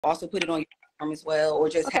also put it on your arm as well, or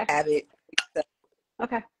just Okay. have it.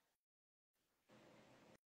 Okay.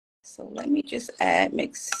 So let me just add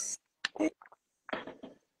mix.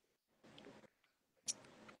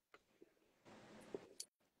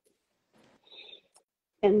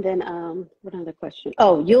 And then what other question?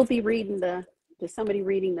 Oh, you'll be reading is somebody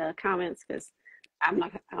reading the comments? Because I'm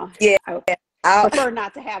not, Yeah, I prefer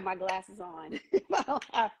not to have my glasses on if I don't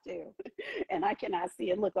have to. And I cannot see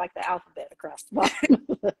it look like the alphabet across the bottom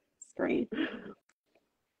of the screen.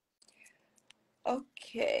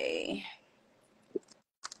 Okay.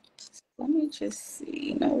 Let me just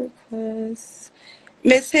see. No requests.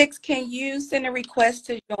 Ms. Hicks, can you send a request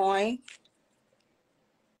to join?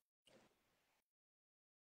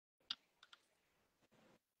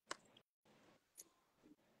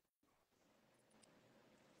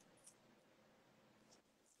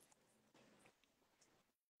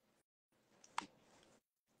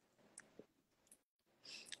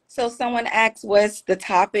 So someone asked what's the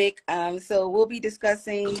topic. So we'll be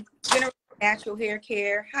discussing general natural hair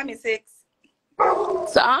care. Hi, Ms. Hicks.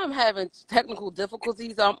 So I'm having technical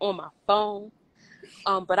difficulties. I'm on my phone,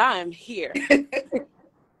 but I am here.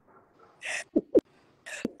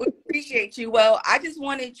 We appreciate you. Well, I just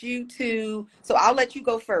wanted you to, so I'll let you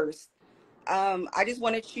go first. I just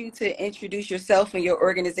wanted you to introduce yourself and your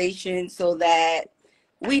organization so that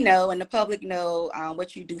we know and the public know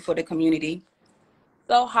what you do for the community.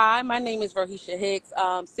 So hi, my name is Verhisha Hicks.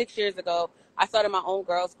 6 years ago, I started my own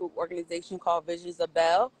girls group organization called Visions of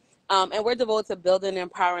Belle. And we're devoted to building and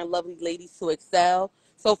empowering lovely ladies to excel.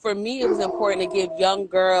 So for me, it was important to give young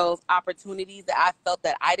girls opportunities that I felt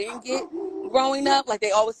that I didn't get growing up. Like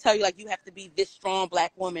they always tell you, like you have to be this strong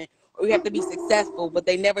Black woman or you have to be successful, but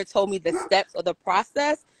they never told me the steps or the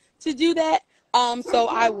process to do that. So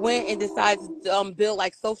I went and decided to build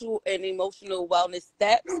like social and emotional wellness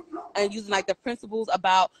steps and using like the principles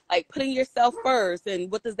about like putting yourself first and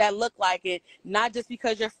what does that look like, and not just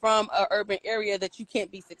because you're from an urban area that you can't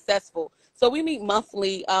be successful. So we meet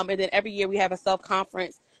monthly, and then every year we have a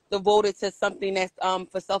self-conference devoted to something that's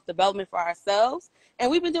for self-development for ourselves, and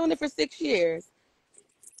we've been doing it for 6 years.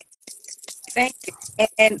 Thank you.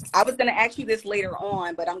 And I was going to ask you this later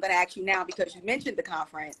on, but I'm going to ask you now because you mentioned the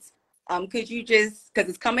conference. Could you just, because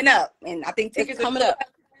it's coming up and I think It's tickets are coming still up. up.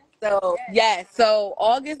 So Yes. So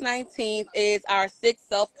August 19th is our 6th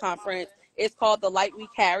self-conference. It's called The Light We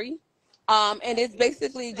Carry. And it's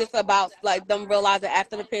basically just about like them realizing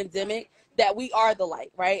after the pandemic that we are the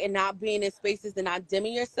light, right? And not being in spaces and not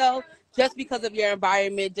dimming yourself just because of your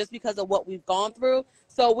environment, just because of what we've gone through.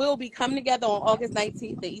 So we'll be coming together on August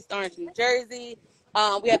 19th in East Orange, New Jersey.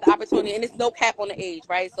 We have the opportunity, and it's no cap on the age,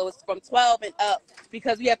 right? So it's from 12 and up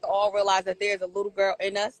because we have to all realize that there's a little girl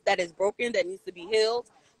in us that is broken, that needs to be healed.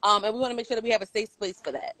 And we want to make sure that we have a safe space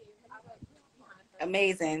for that.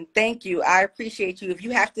 amazing. Thank you. I appreciate you. If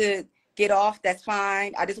you have to get off, that's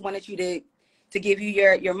fine. I just wanted you to give you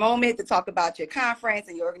your moment to talk about your conference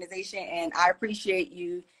and your organization. And I appreciate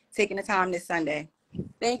you taking the time this Sunday.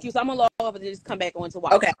 Thank you. So I'm going to log off and just come back on to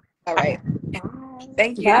watch. Okay. All right.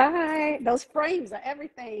 Thank you. Bye. Those frames are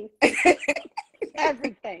everything.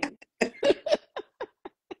 Everything.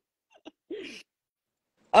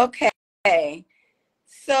 Okay.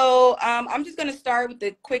 So I'm just going to start with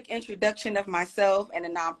a quick introduction of myself and the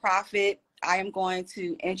nonprofit. I am going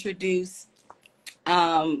to introduce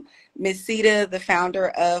Ms. Sita, the founder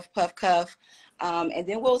of PuffCuff, and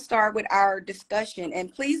then we'll start with our discussion.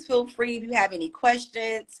 And please feel free if you have any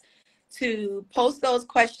questions to post those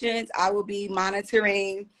questions. I will be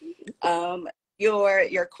monitoring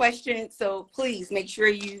your questions. So please make sure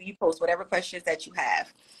you post whatever questions that you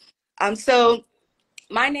have. So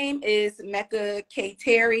my name is Mecca K.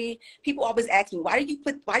 Terry. People always ask me, why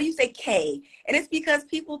do you say K? And it's because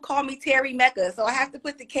people call me Terry Mecca. So I have to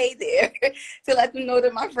put the K there to let them know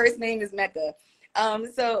that my first name is Mecca.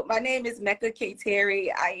 So my name is Mecca K.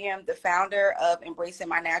 Terry. I am the founder of Embracing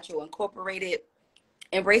My Natural Incorporated.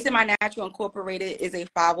 Embracing My Natural Incorporated is a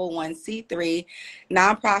 501c3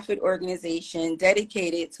 nonprofit organization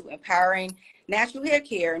dedicated to empowering natural hair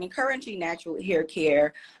care and encouraging natural hair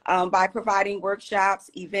care by providing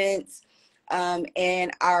workshops, events,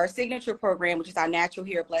 and our signature program, which is our natural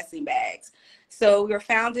hair blessing bags. So we were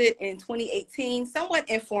founded in 2018, somewhat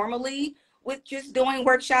informally, with just doing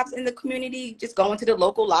workshops in the community, just going to the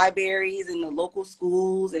local libraries and the local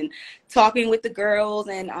schools and talking with the girls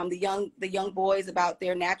and the young boys about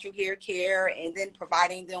their natural hair care, and then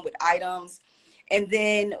providing them with items. And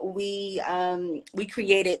then we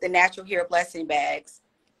created the natural hair blessing bags.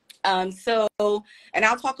 And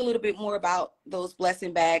I'll talk a little bit more about those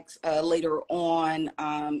blessing bags later on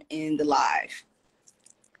in the live.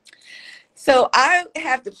 So I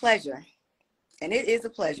have the pleasure, and it is a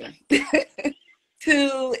pleasure,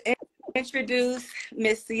 to introduce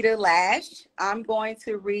Miss Sita Lash. I'm going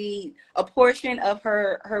to read a portion of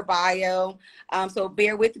her bio. So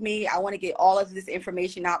bear with me. I want to get all of this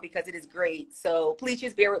information out because it is great. So please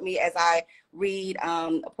just bear with me as I read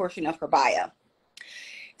a portion of her bio.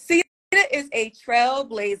 Sita is a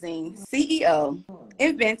trailblazing CEO,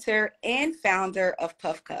 inventor, and founder of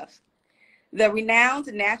PuffCuff, the renowned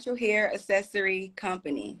natural hair accessory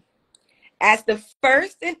company. As the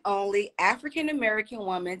first and only African-American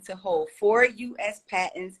woman to hold 4 U.S.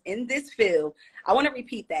 patents in this field, I want to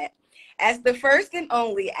repeat that. As the first and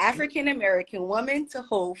only African-American woman to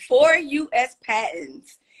hold 4 U.S.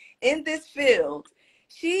 patents in this field,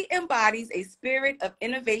 she embodies a spirit of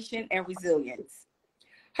innovation and resilience.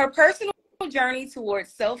 Her personal journey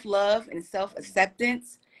towards self-love and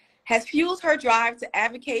self-acceptance has fueled her drive to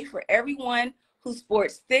advocate for everyone who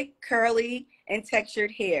sports thick, curly, and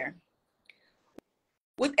textured hair.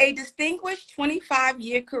 With a distinguished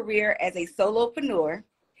 25-year career as a solopreneur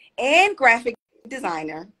and graphic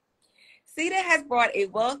designer, Sita has brought a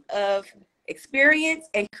wealth of experience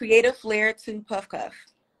and creative flair to PuffCuff.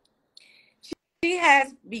 She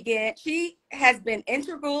has been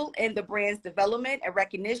integral in the brand's development and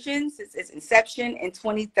recognition since its inception in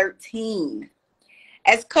 2013.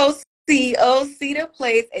 As co-CEO, Sita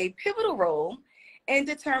plays a pivotal role in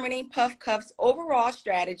determining PuffCuff's overall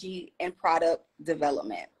strategy and product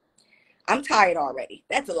development. I'm tired already.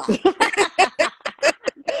 That's a lot.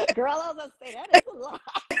 Girl, I was going to say, that is a lot.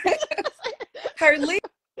 Her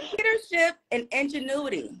leadership and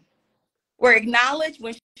ingenuity were acknowledged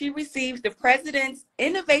when she received the President's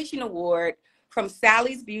Innovation Award from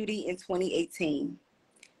Sally's Beauty in 2018.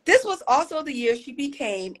 This was also the year she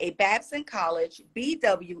became a Babson College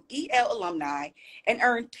BWEL alumni and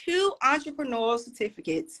earned 2 entrepreneurial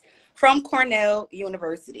certificates from Cornell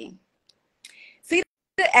University. Sita's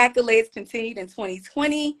accolades continued in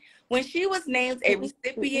 2020 when she was named a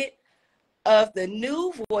recipient of the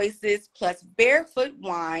New Voices plus Barefoot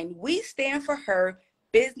Wine We Stand for Her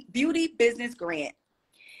Beauty Business Grant.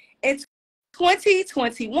 In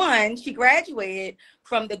 2021, she graduated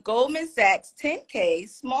from the Goldman Sachs 10K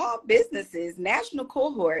Small Businesses National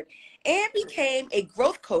Cohort and became a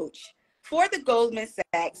growth coach for the Goldman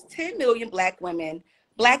Sachs 10 Million Black Women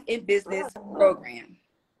Black in Business program.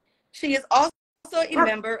 She is also a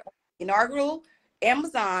member of the inaugural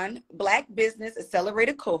Amazon Black Business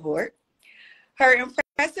Accelerator cohort. Her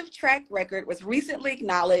impressive track record was recently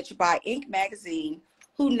acknowledged by Inc. magazine,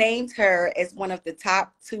 who named her as one of the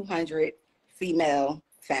top 200 female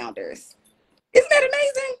founders. Isn't that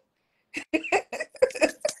amazing?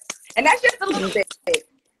 And that's just a little bit.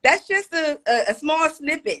 That's just a small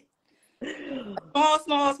snippet. A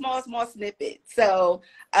small snippet. So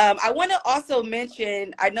I want to also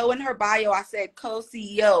mention, I know in her bio I said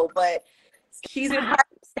co-CEO, but she's in part.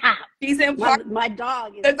 Stop. She's in part. My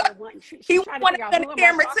dog is the one. She's trying to figure out who the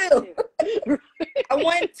camera too. To. I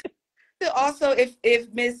want to also,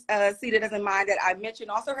 if Miss Sita doesn't mind, that I mention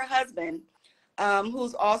also her husband,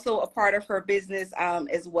 who's also a part of her business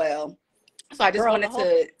as well. So I just wanted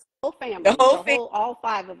to whole family, the whole family, all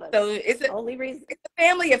 5 of us. So it's only reason it's a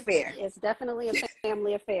family affair. It's definitely a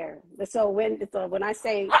family affair. So when I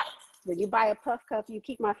say when you buy a PuffCuff, you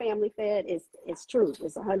keep my family fed, it's true.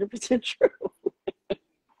 It's 100% true.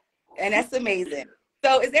 And that's amazing.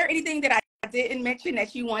 So is there anything that I didn't mention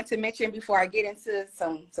that you want to mention before I get into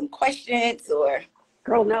some questions or?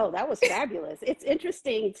 Girl, no, that was fabulous. It's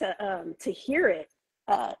interesting to hear it,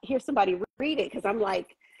 hear somebody read it, because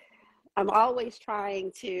I'm always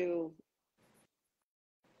trying to,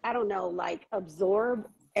 I don't know, like absorb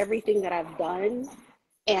everything that I've done.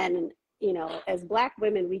 And, you know, as Black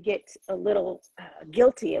women, we get a little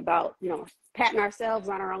guilty about, you know, patting ourselves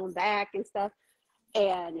on our own back and stuff.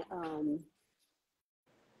 And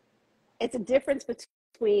it's a difference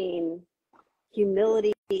between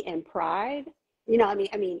humility and pride. You know, I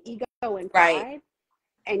mean, ego and pride. Right.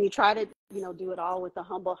 And you try to, you know, do it all with a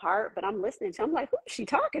humble heart. But I'm listening to, I'm like, who is she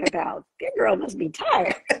talking about? That girl must be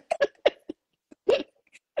tired.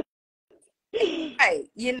 Right.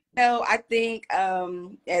 You know, I think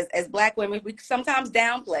as Black women, we sometimes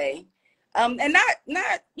downplay, and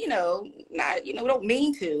not we don't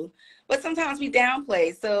mean to, but sometimes we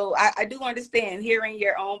downplay. So I do understand hearing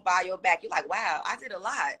your own bio back. You're like, wow, I did a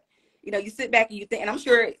lot. You know, you sit back and you think, and I'm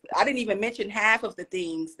sure I didn't even mention half of the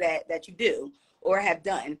things that you do or have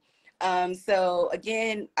done. So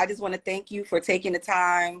again, I just want to thank you for taking the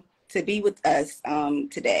time to be with us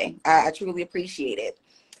today. I truly appreciate it.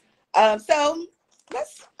 So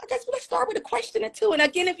let's start with a question or two. And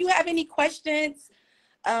again, if you have any questions,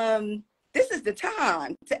 this is the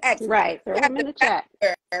time to ask. Right. Throw them in the chat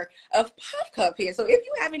Of PuffCuff here. So if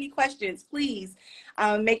you have any questions, please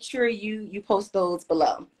make sure you post those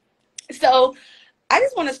below. So I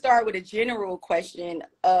just want to start with a general question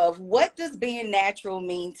of what does being natural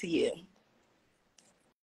mean to you?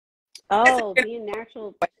 Oh, being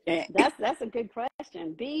natural. That's a good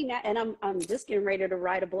question. And I'm just getting ready to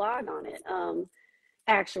write a blog on it.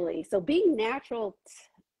 Actually, so being natural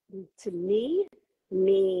to me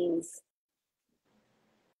means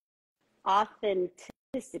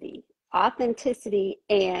authenticity,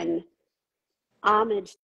 and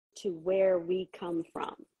homage to where we come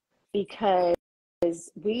from, because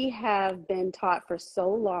we have been taught for so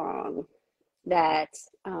long that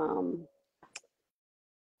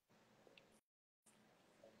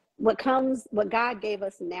what God gave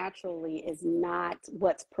us naturally is not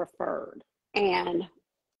what's preferred. And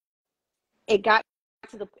it got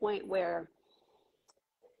to the point where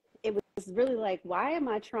it was really like, why am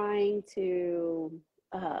I trying to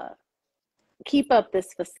keep up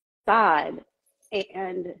this facade?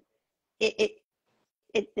 And it's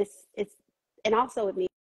and also it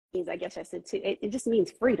means, I guess I said too, it just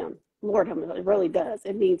means freedom. Lord, it really does.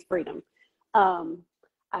 It means freedom.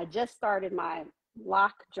 I just started my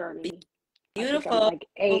lock journey. I think I'm Beautiful. like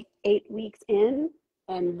eight weeks in,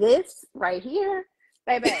 and this right here,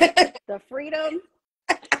 baby, the freedom.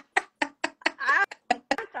 I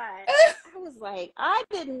thought, I was like, I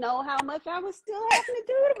didn't know how much I was still having to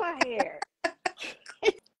do to my hair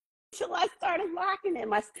until I started locking it.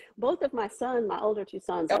 Both of my older two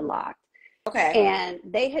sons are locked. Okay. And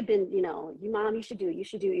they had been, Mom, you should do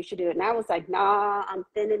it. And I was like, nah, I'm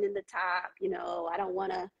thinning in the top. I don't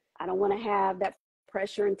want to have that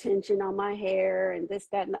pressure and tension on my hair and this,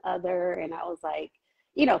 that, and the other. And I was like,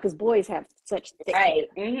 because boys have such thick hair.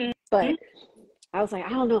 Mm-hmm. But I was like, I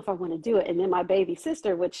don't know if I want to do it. And then my baby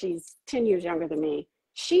sister, which she's 10 years younger than me,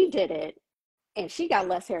 she did it, and she got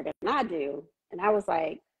less hair than I do. And I was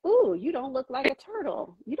like, ooh, you don't look like a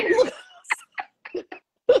turtle. You don't look.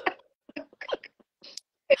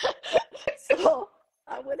 So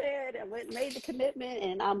I went ahead and made the commitment,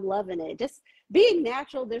 and I'm loving it. Just being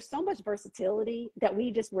natural, there's so much versatility that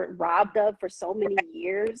we just were robbed of for so many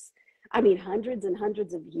years. I mean, hundreds and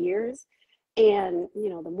hundreds of years. And,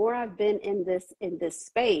 the more I've been in this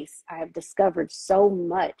space, I have discovered so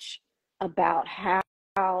much about how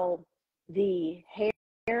the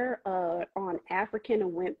hair on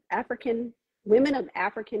African women of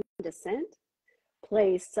African descent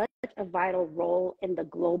plays such a vital role in the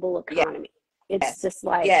global economy. It's just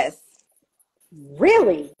like,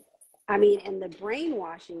 really? I mean, and the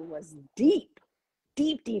brainwashing was deep.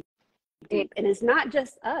 And it's not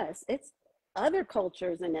just us, it's other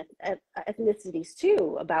cultures and ethnicities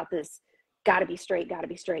too, about this gotta be straight.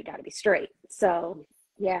 So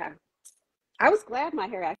yeah, I was glad my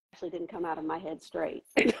hair actually didn't come out of my head straight,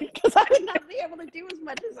 because I would not be able to do as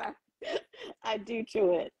much as I do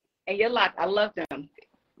to it. And you're locked. I love them.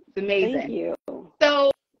 It's amazing. Thank you.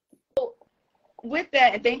 So with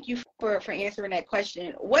that, and thank you for answering that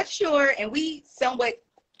question. And we somewhat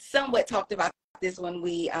talked about this when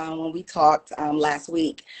we talked last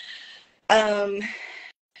week.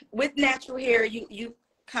 With natural hair, you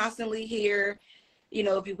constantly hear,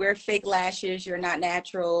 if you wear fake lashes, you're not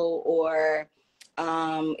natural, or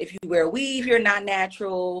if you wear a weave, you're not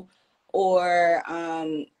natural, or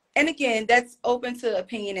and again, that's open to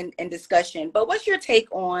opinion and discussion. But what's your take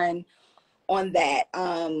on that?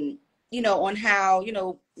 On how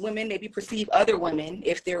women maybe perceive other women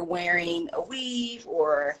if they're wearing a weave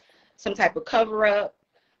or some type of cover up.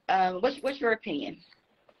 What's your opinion?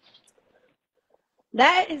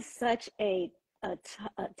 That is such a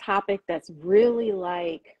topic that's really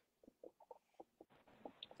like,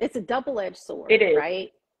 it's a double-edged sword. It is.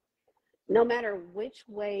 Right? No matter what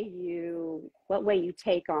way you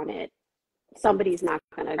take on it, somebody's not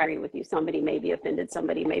going to agree with you. Somebody may be offended.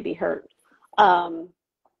 Somebody may be hurt. I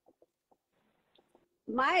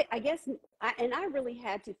really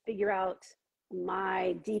had to figure out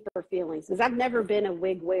my deeper feelings, because I've never been a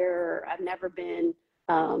wig wearer. I've never been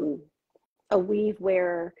a weave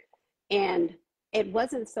wearer, and it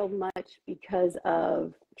wasn't so much because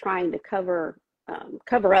of trying to cover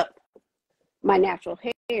up my natural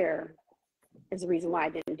hair is the reason why I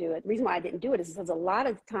didn't do it. The reason why I didn't do it is because a lot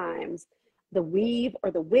of times the weave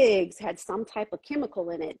or the wigs had some type of chemical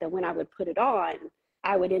in it that when I would put it on,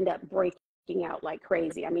 I would end up breaking out like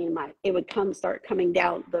crazy. I mean, it would start coming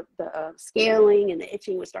down, the scaling and the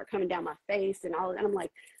itching would start coming down my face and all. And I'm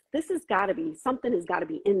like, something has got to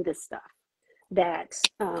be in this stuff that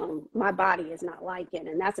my body is not liking.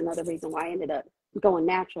 And that's another reason why I ended up going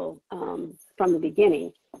natural from the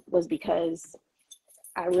beginning. was because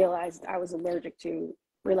I realized I was allergic to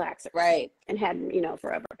relaxers. Right. And had,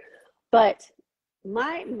 forever. But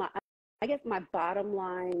my I guess my bottom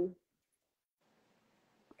line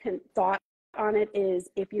thought on it is,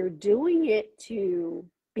 if you're doing it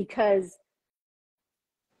because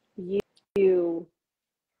you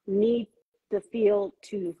need the field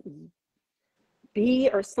to be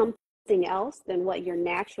or something else than what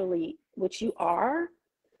you are,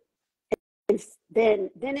 then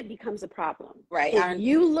it becomes a problem. Right. If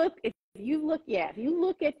you look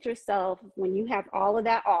at yourself when you have all of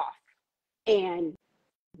that off and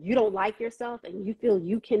you don't like yourself and you feel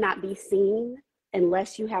you cannot be seen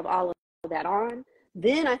unless you have all of that on,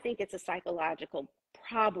 then I think it's a psychological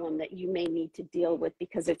problem that you may need to deal with,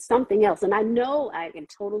 because it's something else. And I know I can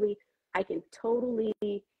totally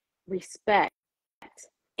respect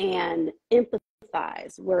and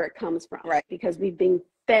empathize where it comes from, right, because we've been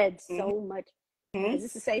fed so much. Mm-hmm. Is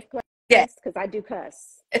this a safe place? Yes. Because I do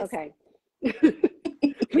cuss. Yes. Okay.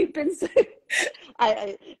 We've been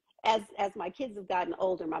as my kids have gotten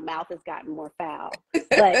older, my mouth has gotten more foul.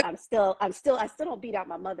 But I still don't beat out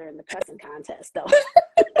my mother in the cussing contest though.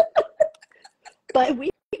 But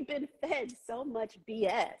we've been fed so much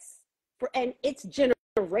BS and it's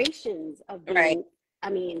generations of being,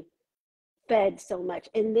 right. Fed so much.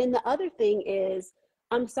 And then the other thing is,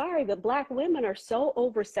 I'm sorry, but Black women are so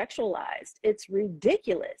over sexualized. It's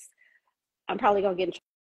ridiculous. I'm probably gonna get in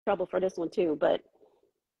trouble for this one too, but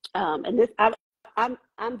and this I'm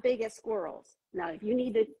big as squirrels. Now, if you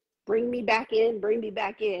need to bring me back in,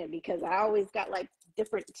 because I always got like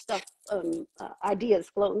different stuff, ideas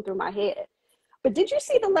floating through my head. But did you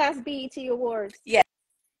see the last BET Awards? Yes.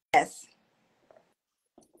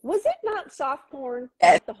 Was it not soft porn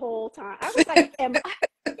Yes. like the whole time? I was like,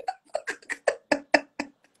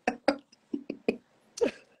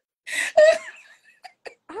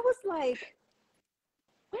 I was like,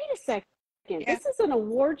 wait a second. Yeah. This is an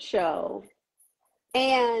award show.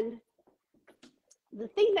 And the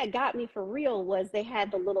thing that got me for real was they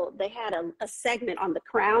had a segment on the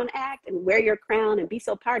Crown Act and wear your crown and be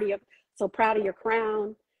so proud of your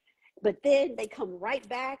crown. But then they come right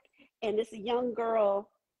back and it's a young girl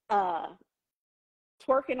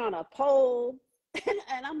twerking on a pole.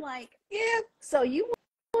 And I'm like, yeah, so you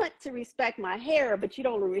want to respect my hair, but you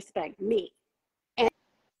don't respect me. And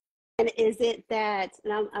is it that,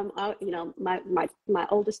 and I'm my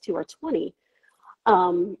oldest two are 20.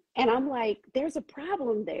 And I'm like, there's a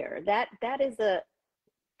problem there. That is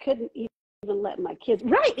couldn't even let my kids,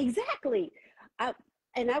 right, exactly. I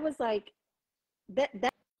was like,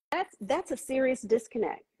 that's a serious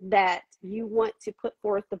disconnect, that you want to put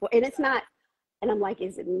forth and it's not. And I'm like,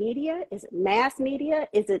 is it media? Is it mass media?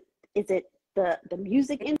 Is it the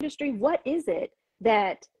music industry? What is it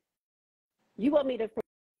that you want me to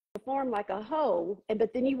perform like a hoe,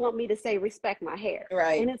 but then you want me to say respect my hair?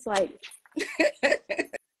 Right. And it's like,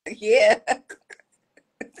 yeah.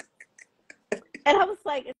 And I was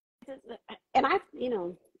like, and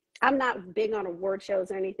I'm not big on award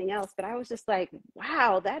shows or anything else, but I was just like,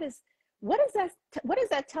 wow, what is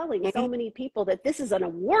that telling so many people, that this is an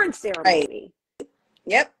award ceremony? Right.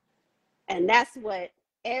 Yep. And that's what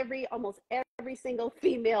almost every single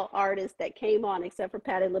female artist that came on, except for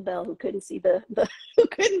Patti LaBelle, who couldn't see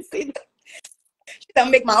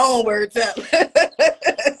Don't make my own words up.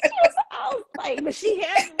 I was like, but she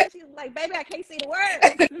was like, baby, I can't see the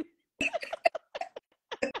words.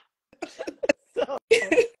 So,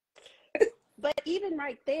 but even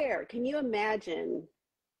right there, can you imagine?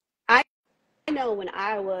 I know when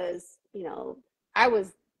I was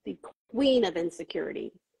the queen of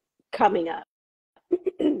insecurity coming up,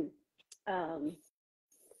 because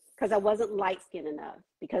I wasn't light skinned enough,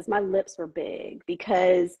 because my lips were big,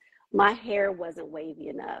 because my hair wasn't wavy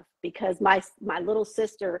enough, because my little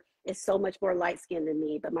sister is so much more light skinned than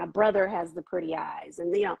me, but my brother has the pretty eyes,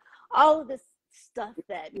 and all of this stuff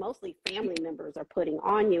that mostly family members are putting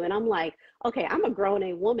on you. And I'm like, okay, I'm a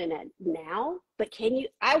grown woman now, but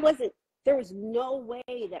there was no way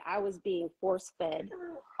that I was being force fed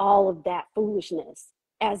all of that foolishness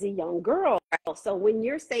as a young girl. So when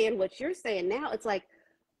you're saying what you're saying now, it's like,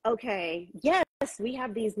 okay, yes, we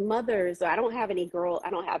have these mothers. I don't have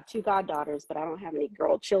two goddaughters, but I don't have any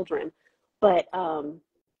girl children. But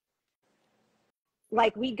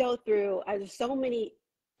like we go through, there's so many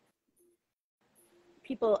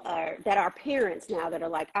people that are parents now that are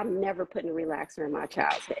like, I'm never putting a relaxer in my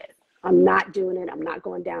child's head. I'm not doing it. I'm not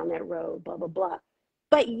going down that road, blah, blah, blah.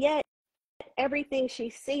 But yet everything she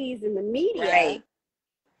sees in the media Right.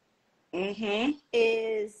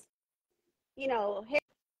 is,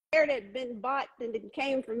 hair that had been bought and it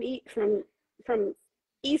came from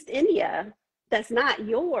East India that's not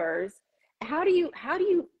yours, how do you how do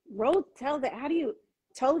you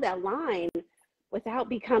toe that line without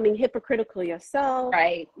becoming hypocritical yourself?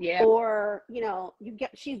 Right. Yeah. Or, you know,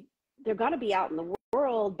 they're going to be out in the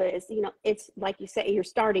world, but it's, you know, it's like you say, you're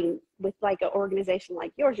starting with like an organization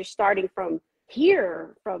like yours, you're starting from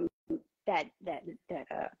here, from that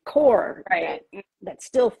core, Right. that's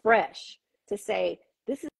still fresh, to say,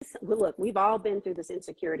 this is, well, look, we've all been through this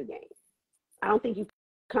insecurity game. I don't think you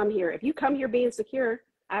come here, if you come here being secure,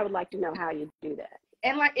 I would like to know how you do that.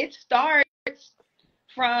 And like it starts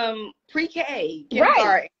from pre-K, Right.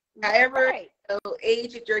 kindergarten, however Right.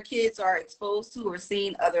 age that your kids are exposed to or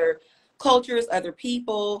seeing other cultures, other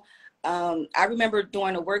people. I remember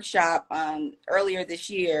doing a workshop earlier this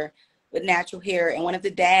year with natural hair, and one of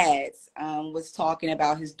the dads was talking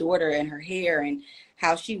about his daughter and her hair, and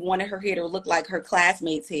how she wanted her hair to look like her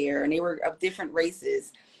classmates' hair, and they were of different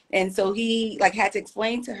races. And so he like had to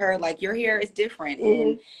explain to her, like, your hair is different,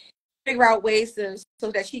 and figure out ways to,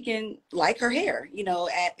 so that she can like her hair, you know,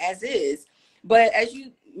 as is. But as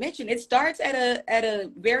you mentioned, it starts at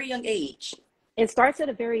a very young age. It starts at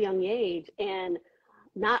a very young age, and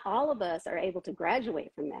not all of us are able to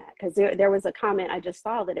graduate from that, because there was a comment I just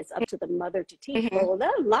saw that it's up to the mother to teach. Mm-hmm. Well,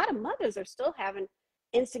 a lot of mothers are still having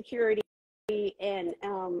insecurity and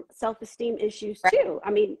self-esteem issues too.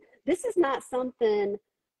 I mean, this is not something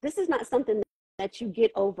that you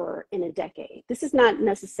get over in a decade. This is not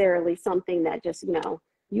necessarily something that just, you know,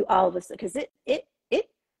 you all of a sudden, because it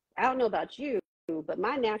I don't know about you, but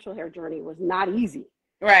my natural hair journey was not easy.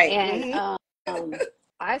 Right. And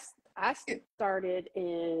I started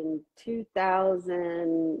in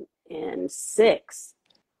 2006,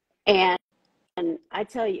 and I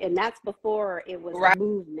tell you, and that's before it was a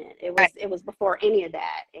movement. It was before any of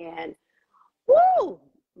that. And whoo,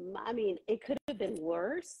 I mean, it could have been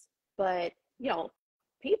worse, but you know,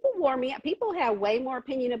 people wore me up. People had way more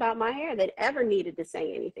opinion about my hair than ever needed to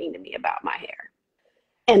say anything to me about my hair.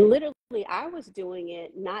 And literally, I was doing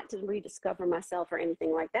it not to rediscover myself or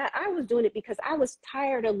anything like that. I was doing it because I was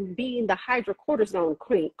tired of being the hydrocortisone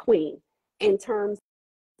queen in terms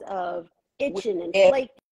of itching and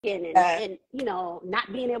flaking and you know,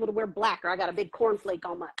 not being able to wear black, or I got a big cornflake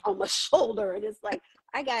on my shoulder. And it's like,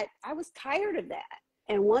 I was tired of that.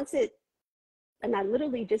 And and I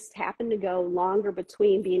literally just happened to go longer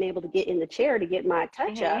between being able to get in the chair to get my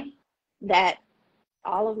touch up, that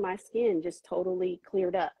all of my skin just totally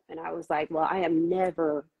cleared up. And I was like, well, I am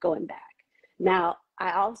never going back. Now,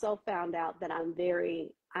 I also found out that I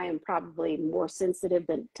am probably more sensitive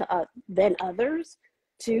than others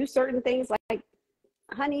to certain things. Like,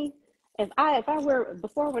 honey, if I were,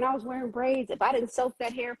 before, when I was wearing braids, if I didn't soak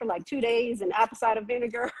that hair for like 2 days in apple cider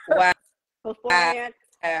vinegar beforehand,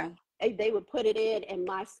 they would put it in, and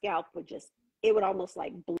my scalp it would almost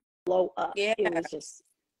like blow up. Yeah. It was just,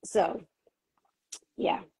 so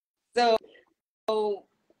yeah. So,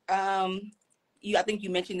 I think you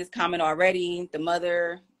mentioned this comment already. The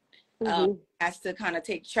mother has to kind of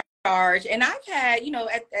take charge. And I've had, you know,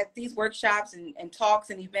 at these workshops and talks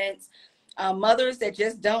and events, mothers that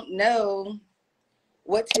just don't know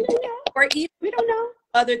what to do, or even we don't know.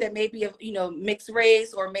 Mother that may be of, you know, mixed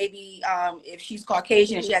race, or maybe if she's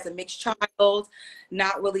Caucasian and she has a mixed child,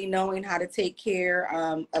 not really knowing how to take care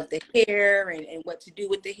of the hair and what to do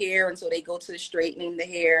with the hair, and so they go to straightening the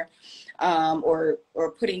hair, or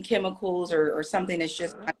putting chemicals or something that's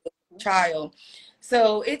just not good for the child.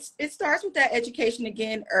 So it starts with that education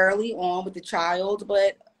again early on with the child,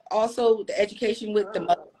 but also the education with the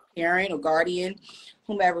mother, parent, or guardian,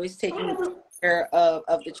 whomever is taking care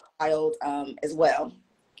of the child as well.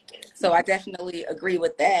 So I definitely agree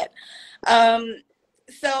with that.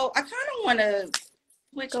 So I kind of want to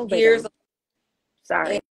switch gears.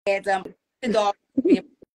 Sorry. And the dog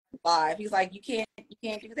live. He's like, you can't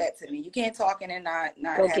do that to me. You can't talk and then not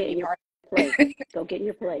go have get in your place. Go get in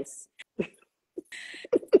your place.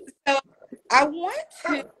 So I want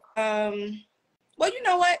to well, you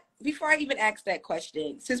know what? Before I even ask that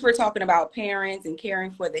question, since we're talking about parents and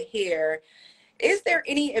caring for the hair, is there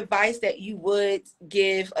any advice that you would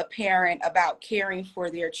give a parent about caring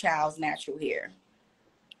for their child's natural hair?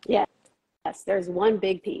 Yes, there's one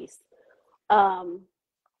big piece. Well,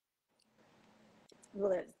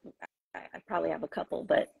 I probably have a couple,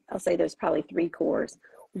 but I'll say there's probably 3 cores.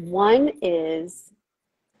 One is,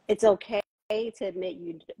 it's okay to admit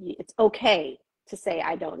it's okay to say,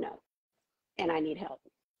 I don't know and I need help.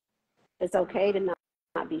 It's okay to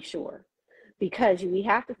not be sure. Because we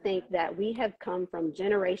have to think that we have come from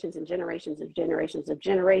generations and generations of generations of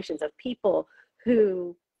generations of people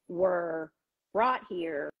who were brought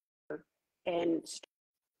here and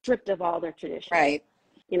stripped of all their traditions. Right.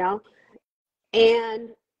 you know, and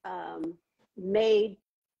made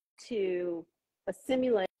to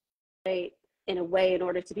assimilate in a way in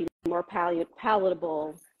order to be more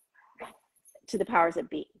palatable to the powers that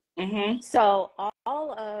be. So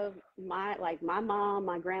all of my, like my mom,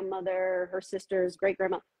 my grandmother, her sisters, great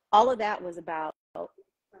grandma, all of that was about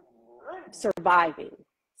surviving.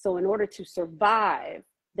 So in order to survive,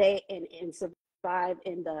 they and survive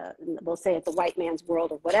in the, we'll say it's a white man's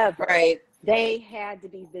world or whatever, Right. they had to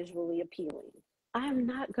be visually appealing. I'm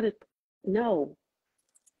not gonna, no.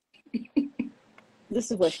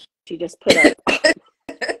 This is what she just put up.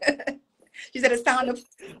 She said a sound of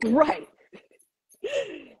right.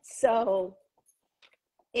 So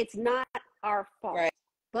it's not our fault, right.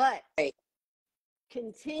 but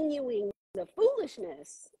continuing the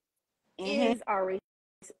foolishness is our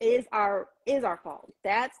fault.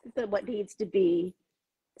 That's what needs to be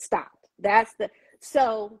stopped. That's the,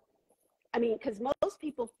 so I mean, because most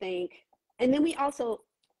people think, and then we also,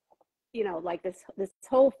 you know, like this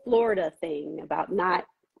whole Florida thing about not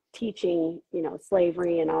teaching, you know,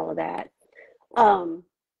 slavery and all of that. I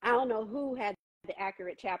don't know who had the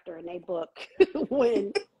accurate chapter in a book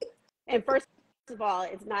when, and first of all,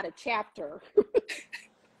 it's not a chapter,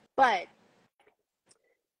 but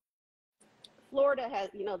Florida has,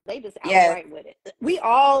 you know, they just outright with it. We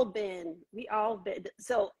all been,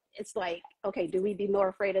 so it's like, okay, do we be more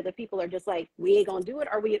afraid of the people that are just like, we ain't gonna do it?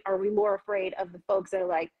 Are we more afraid of the folks that are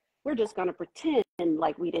like, we're just gonna pretend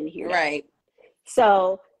like we didn't hear right. that?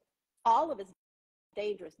 So all of it's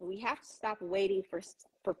dangerous, but we have to stop waiting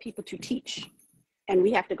for people to teach, and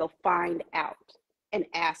we have to go find out and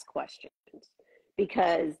ask questions,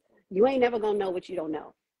 because you ain't never gonna know what you don't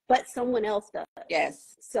know, but someone else does.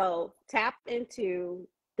 Yes. So tap into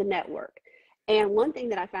the network. And one thing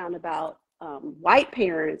that I found about white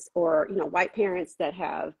parents, or, you know, white parents that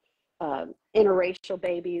have interracial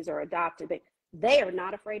babies or adopted, they are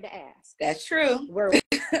not afraid to ask. That's true. Where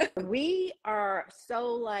we are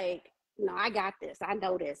so like, no, I got this, I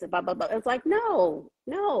know this, blah, blah, blah. It's like, no,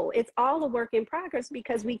 it's all a work in progress,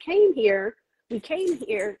 because we came here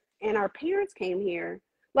and our parents came here.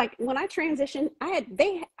 Like when I transitioned, I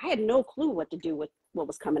had no clue what to do with what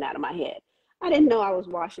was coming out of my head. I didn't know I was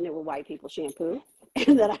washing it with white people shampoo,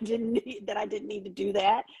 and that I didn't need to do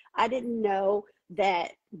that. I didn't know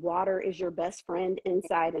that water is your best friend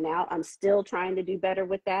inside and out. I'm still trying to do better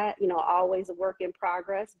with that. You know, always a work in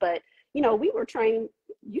progress. But, you know, we were trained,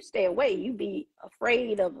 you stay away, you be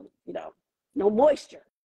afraid of, you know, no moisture.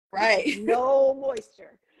 Right. No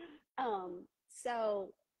moisture. So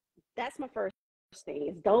that's my first thing,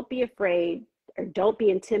 is don't be afraid or don't be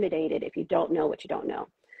intimidated if you don't know what you don't know.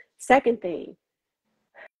 Second thing,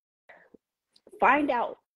 find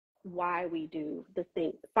out why we do the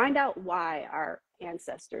thing. Find out why our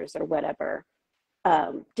ancestors or whatever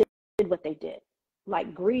did what they did,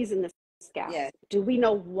 like greasing the scalp. Yes. Do we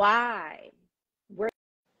know why, where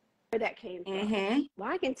that came from?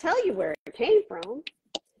 Well, I can tell you where it came from.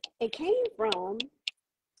 It came from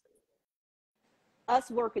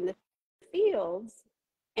us working the fields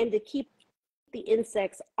and to keep the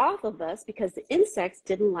insects off of us, because the insects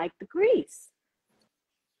didn't like the grease.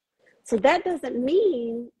 So that doesn't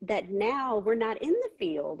mean that now we're not in the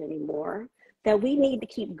field anymore, that we need to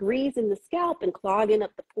keep greasing the scalp and clogging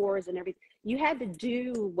up the pores and everything. You had to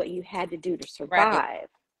do what you had to do to survive, right,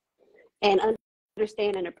 and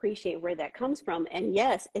understand and appreciate where that comes from. And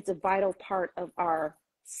yes, it's a vital part of our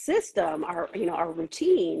system, our, you know, our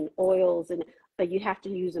routine, oils, and but you have to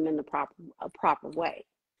use them in the proper way.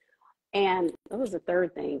 And what was the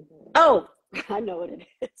third thing? Oh, I know what it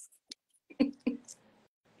is.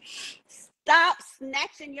 Stop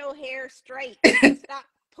snatching your hair straight. Stop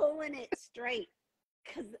pulling it straight.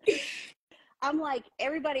 Because I'm like,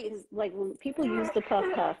 everybody is like, when people use the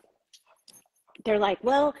PuffCuff, they're like,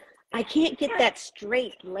 well, I can't get that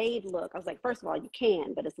straight laid look. I was like, first of all, you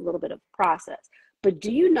can, but it's a little bit of a process. But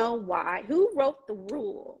do you know why? Who wrote the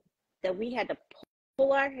rule that we had to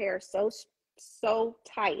pull our hair so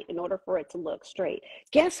tight in order for it to look straight?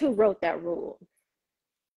 Guess who wrote that rule?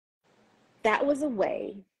 That was a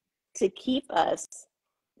way to keep us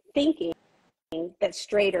thinking that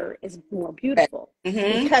straighter is more beautiful.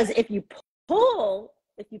 Because if you pull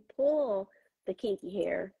the kinky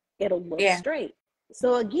hair, it'll look straight.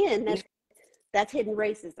 So again, that's hidden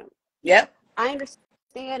racism. Yep. I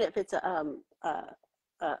understand if it's a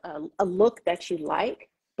look that you like,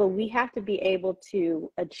 but we have to be able to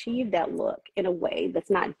achieve that look in a way that's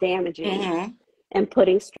not damaging and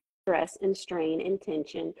putting stress and strain and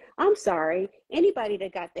tension. I'm sorry, anybody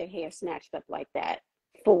that got their hair snatched up like that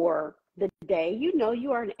for the day, you know,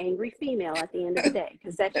 you are an angry female at the end of the day,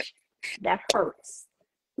 because that hurts.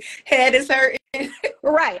 Head is hurting.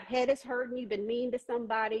 Right. Head is hurting. You've been mean to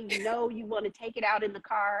somebody. You know you want to take it out in the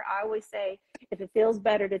car. I always say, if it feels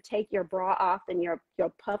better to take your bra off than your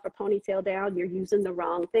puff or ponytail down, you're using the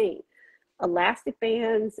wrong thing. Elastic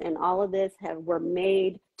bands and all of this were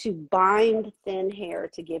made to bind thin hair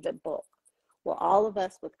to give it bulk. Well, all of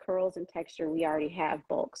us with curls and texture, we already have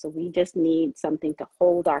bulk. So we just need something to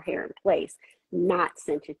hold our hair in place, not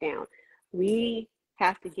cinch it down. We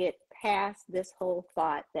have to get past this whole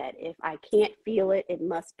thought that if I can't feel it, it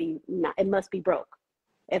must be broke.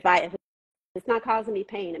 If it's not causing me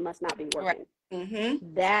pain, it must not be working. Right.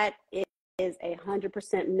 Mm-hmm. That is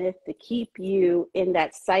 100% myth to keep you in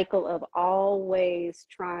that cycle of always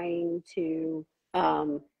trying to,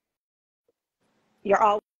 you're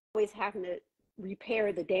always having to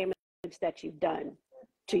repair the damage that you've done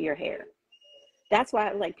to your hair. That's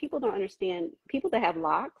why, like, people don't understand, people that have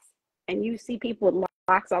locks, and you see people with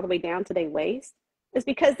locks all the way down to their waist, it's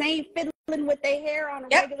because they ain't fiddling with their hair on a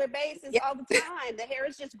regular basis all the time. The hair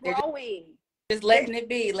is just growing. Just letting it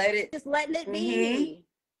be. Just letting it be.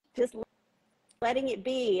 Just letting it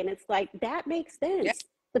be. And it's like, that makes sense. Yep.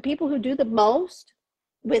 The people who do the most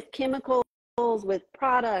with chemicals, with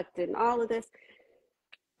product and all of this,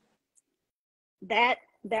 that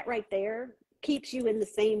right there keeps you in the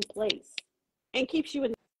same place and keeps you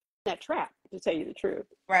in that trap, to tell you the truth.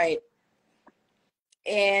 Right.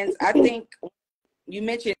 And I think you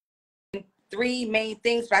mentioned 3 main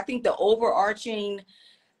things, but I think the overarching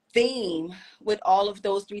theme with all of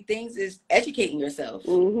those 3 things is educating yourself.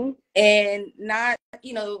 Mm-hmm. And not,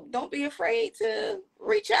 don't be afraid to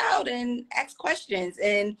reach out and ask questions.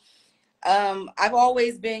 And I've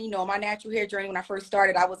always been, my natural hair journey, when I first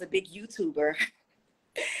started, I was a big YouTuber.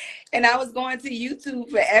 And I was going to YouTube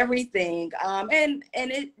for everything. And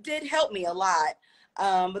it did help me a lot.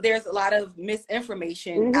 But there's a lot of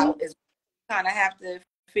misinformation out as well. Kind of have to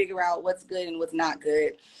figure out what's good and what's not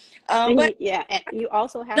good. And you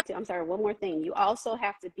also have to, I'm sorry, one more thing. You also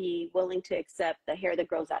have to be willing to accept the hair that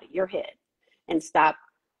grows out of your head and stop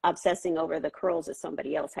obsessing over the curls that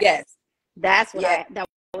somebody else has. Yes. That's what that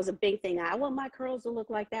was a big thing. I want my curls to look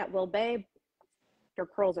like that. Well, babe, your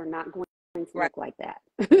curls are not going to look like that.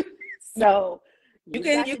 So you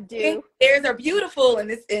can theirs are beautiful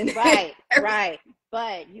and it's in right.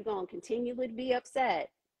 But you're going to continually be upset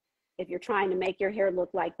if you're trying to make your hair look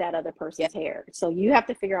like that other person's hair. So you have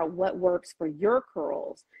to figure out what works for your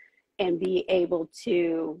curls and be able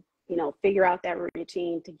to, figure out that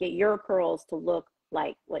routine to get your curls to look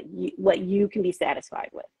like what you can be satisfied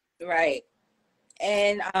with. Right.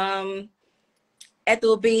 And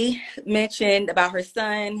Ethel B mentioned about her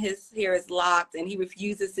son. His hair is locked and he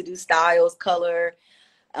refuses to do styles, color,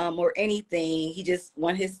 or anything. He just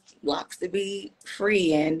wants his locks to be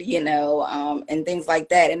free and, and things like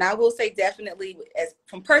that. And I will say definitely, as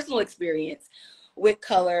from personal experience with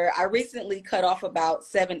color, I recently cut off about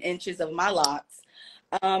 7 inches of my locks.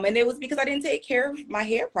 And it was because I didn't take care of my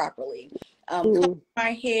hair properly. Cutting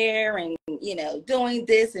my hair and, doing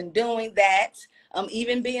this and doing that,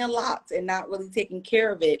 even being locked and not really taking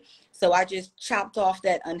care of it. So I just chopped off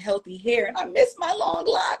that unhealthy hair and I miss my long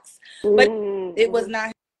locks, but it was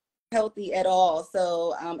not healthy at all.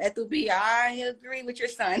 So Ethel B, I agree with your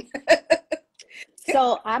son.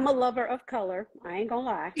 So I'm a lover of color. I ain't gonna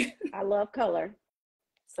lie. I love color.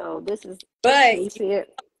 So this is, but you see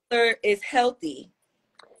it. Color is healthy.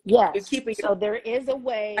 Yes. So there is a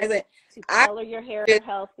way to color your hair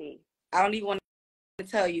healthy. I don't even want to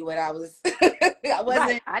tell you what I was. I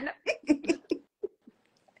wasn't. Right.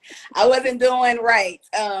 I wasn't doing right.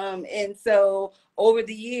 And so over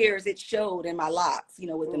the years, it showed in my locks,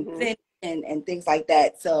 with them thin and things like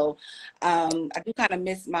that. So I do kind of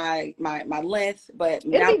miss my length, but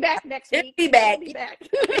it'll be back next week. It'll be back.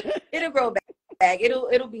 It'll grow back.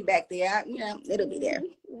 It'll be back there. It'll be there.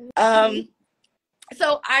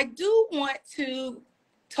 So I do want to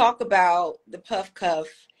talk about the PuffCuff,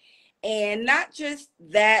 and not just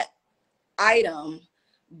that item,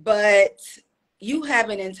 but you have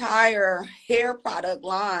an entire hair product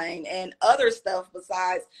line and other stuff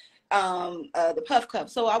besides the PuffCuff.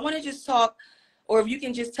 So I want to just talk, or if you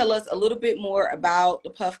can just tell us a little bit more about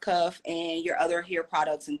the PuffCuff and your other hair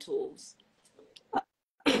products and tools.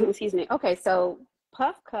 Excuse me. Okay, so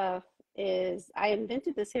PuffCuff I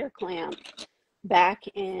invented this hair clamp back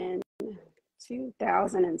in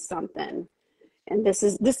 2000 and something. And this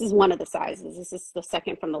is one of the sizes. This is the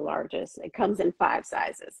second from the largest. It comes in 5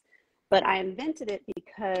 sizes. But I invented it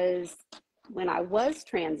because when I was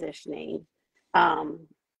transitioning,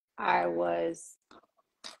 I was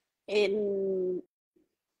in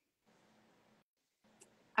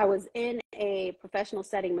a professional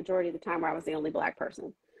setting majority of the time where I was the only Black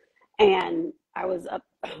person. and I was up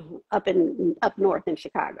north in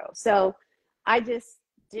Chicago. So I just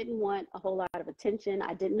didn't want a whole lot of attention.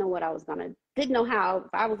 I didn't know what I was didn't know how,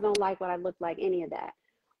 if I was gonna like what I looked like, any of that.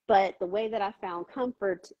 But the way that I found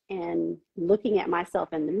comfort in looking at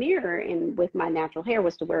myself in the mirror and with my natural hair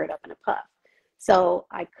was to wear it up in a puff. So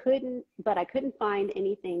I couldn't find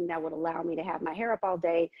anything that would allow me to have my hair up all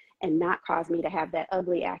day and not cause me to have that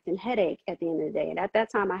ugly acting headache at the end of the day. And at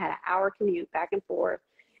that time I had an hour commute back and forth,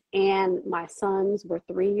 and my sons were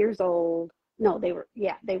 3 years old. No, they were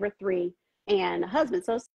 3, and a husband.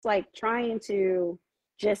 So it's like trying to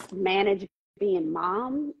just manage being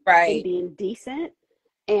mom and being decent.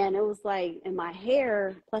 And it was like, in my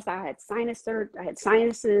hair, plus I had sinus issues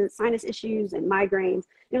and migraines.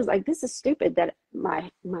 It was like, this is stupid that my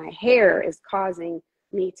hair is causing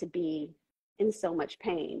me to be in so much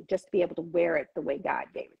pain just to be able to wear it the way God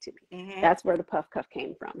gave it to me. Mm-hmm. That's where the PuffCuff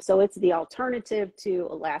came from. So it's the alternative to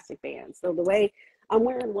elastic bands. So the way I'm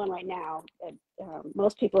wearing one right now,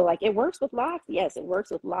 most people are like, it works with locks. Yes, it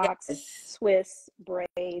works with locks, twists,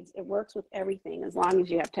 braids. It works with everything as long as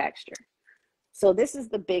you have texture. So this is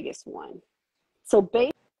the biggest one. So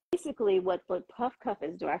basically what PuffCuff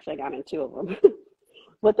is doing, actually I got in 2 of them.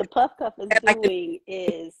 What the PuffCuff is doing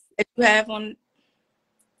is, you have one.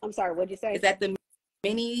 I'm sorry, what'd you say? Is that the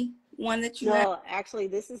mini one that you have? No, actually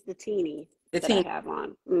this is the teeny that I have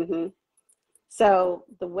on. Mm-hmm. So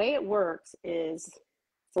the way it works is,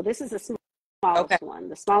 so this is the smallest one.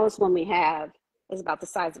 The smallest one we have is about the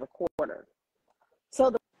size of a quarter. So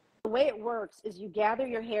the way it works is you gather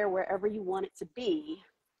your hair wherever you want it to be,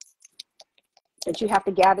 but you have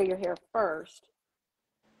to gather your hair first.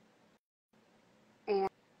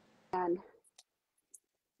 And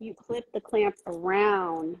you clip the clamp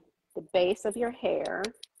around the base of your hair.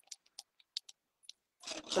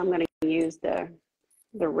 So I'm going to use the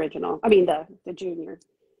junior.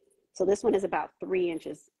 So this one is about 3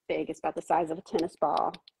 inches big. It's about the size of a tennis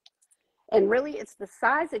ball. And really it's the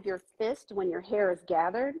size of your fist when your hair is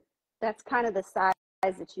gathered. That's kind of the size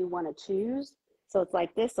that you want to choose. So it's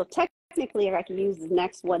like this. So technically I can use the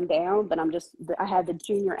next one down, but I had the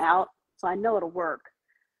junior out, so I know it'll work.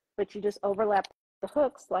 But you just overlap the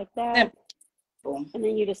hooks like that, and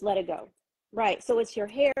then you just let it go. Right. So it's your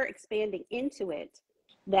hair expanding into it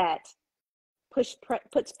that puts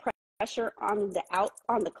pressure on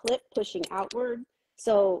the clip, pushing outward.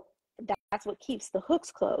 So that's what keeps the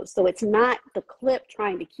hooks closed. So it's not the clip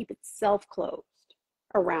trying to keep itself closed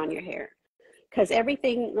around your hair. Because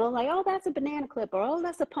everything, like, oh, that's a banana clip, or oh,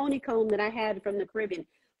 that's a pony comb that I had from the Caribbean.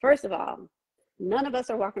 First of all, none of us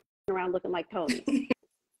are walking around looking like ponies. Right.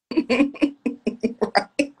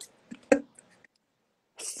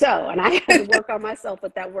 So, and I had to work on myself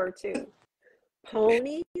with that word too.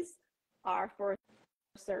 Ponies are for a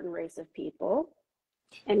certain race of people,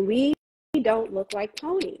 and we don't look like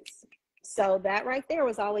ponies. So that right there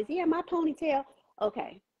was always, yeah, my ponytail.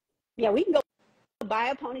 Okay. Yeah, we can go buy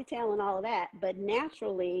a ponytail and all of that, but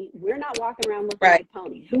naturally we're not walking around looking like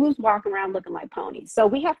ponies. Who's walking around looking like ponies? So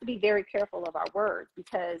we have to be very careful of our words,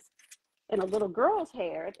 because in a little girl's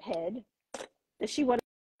head, that she wanted,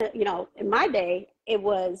 in my day, it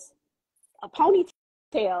was a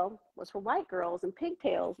ponytail was for white girls and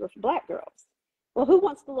pigtails were for black girls. Well, who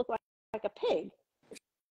wants to look like a pig?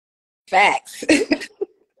 Facts.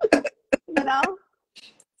 So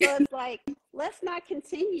it's like, let's not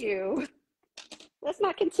continue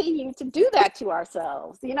to do that to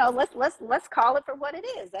ourselves. Let's call it for what it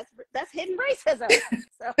is. That's hidden racism.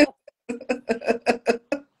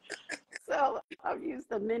 So I'll use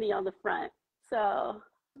the mini on the front. So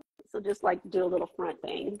just like do a little front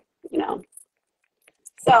thing,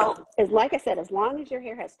 So like I said, as long as your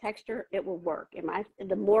hair has texture, it will work.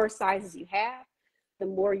 The more sizes you have, the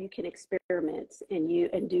more you can experiment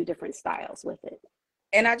and do different styles with it.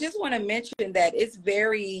 And I just want to mention that it's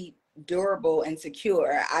very durable and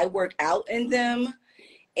secure. I work out in them,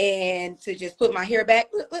 and to just put my hair back,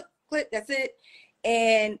 clip, that's it.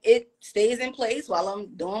 And it stays in place while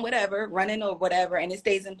I'm doing whatever, running or whatever, and it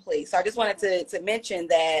stays in place. So I just wanted to mention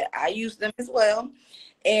that I use them as well,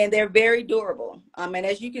 and they're very durable. And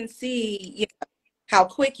as you can see, how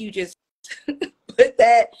quick you just put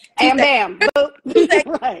that. And bam,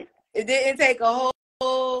 right. It didn't take a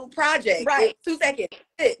whole project. Right. 2 seconds.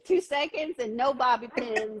 2 seconds, and no bobby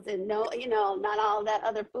pins, and no, not all that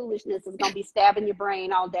other foolishness is gonna be stabbing your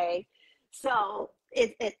brain all day. So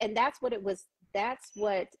and that's what it was.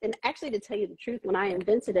 And actually, to tell you the truth, when I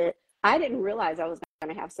invented it, I didn't realize I was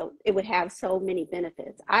going to it would have so many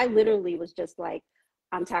benefits. I literally was just like,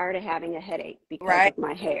 I'm tired of having a headache because of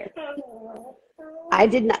my hair. I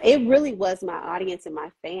did not, it really was my audience and my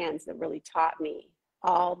fans that really taught me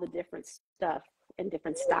all the different stuff and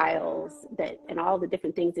different styles and all the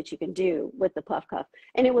different things that you can do with the PuffCuff.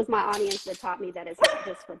 And it was my audience that taught me that it's not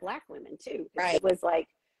just for Black women too. Right. It was like,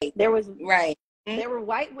 there was, right. There were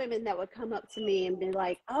white women that would come up to me and be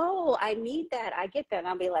like, "Oh, I need that. I get that." And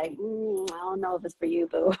I'll be like, I don't know if it's for you,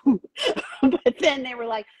 boo. But then they were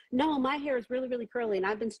like, "No, my hair is really, really curly, and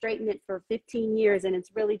I've been straightening it for 15 years, and it's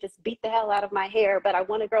really just beat the hell out of my hair. But I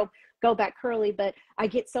want to go back curly, but I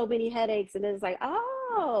get so many headaches." And it's like,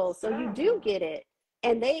 "Oh, so you do get it."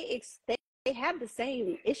 And they have the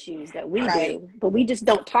same issues that we do, but we just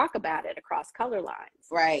don't talk about it across color lines.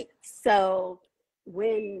 Right. So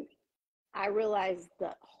when I realized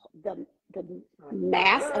the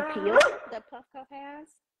mass appeal that PuffCuff has,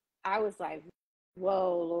 I was like,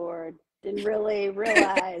 whoa, Lord, didn't really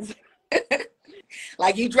realize.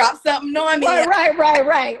 Like you dropped something on me.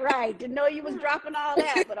 Right. Didn't know you was dropping all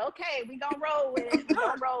that, but okay, we gonna roll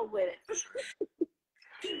with it.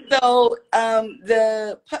 So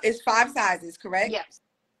it's 5 sizes, correct? Yes.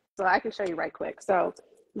 So I can show you right quick. So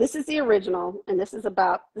this is the original, and this is the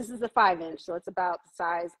 5-inch, so it's about the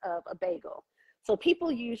size of a bagel. So people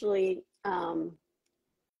usually, one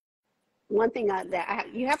thing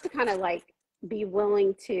you have to kind of like be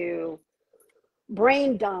willing to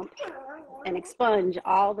brain dump and expunge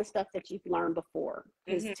all the stuff that you've learned before.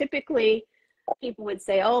 Because typically people would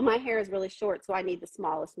say, "Oh, my hair is really short, so I need the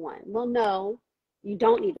smallest one." Well, no, you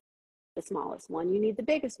don't need the smallest one. You need the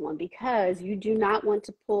biggest one, because you do not want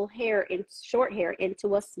to pull short hair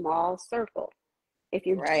into a small circle. If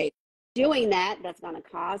you're doing that, that's going to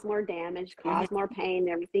cause more damage, cause more pain, and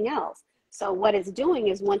everything else. So what it's doing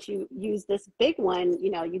is, once you use this big one,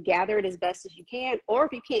 you gather it as best as you can, or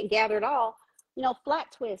if you can't gather it all,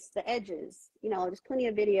 flat twist the edges. There's plenty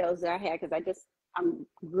of videos that I had, because I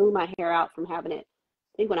grew my hair out from having it.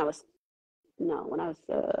 I think when I was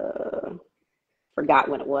forgot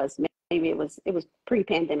when it was. Maybe it was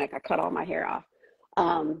pre-pandemic. I cut all my hair off,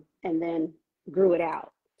 and then grew it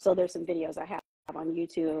out. So there's some videos I have on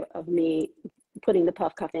YouTube of me putting the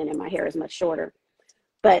PuffCuff in, and my hair is much shorter.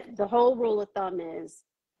 But the whole rule of thumb is,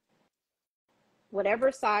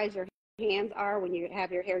 whatever size your hands are when you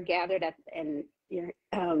have your hair gathered at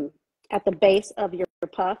the base of your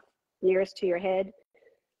puff nearest to your head.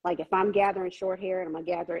 Like if I'm gathering short hair and I'm gonna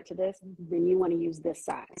gather it to this, then you want to use this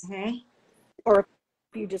size. Or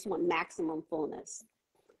if you just want maximum fullness.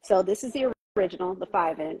 So this is the original, the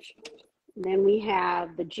 5-inch. Then we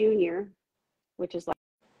have the junior, which is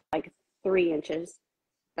like 3 inches,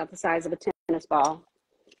 about the size of a tennis ball.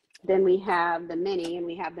 Then we have the mini, and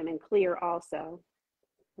we have them in clear also,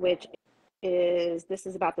 which this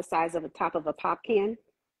is about the size of the top of a pop can.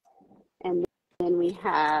 And then we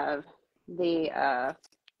have the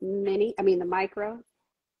the micro,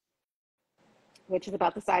 which is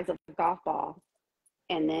about the size of a golf ball.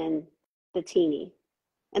 And then the teeny.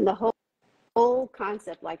 And the whole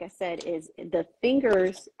concept, like I said, is the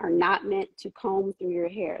fingers are not meant to comb through your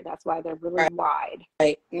hair. That's why they're really wide.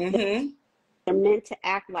 Right. They're meant to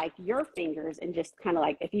act like your fingers, and just kind of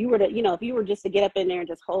like, if you were just to get up in there and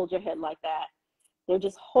just hold your head like that, they're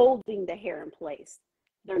just holding the hair in place.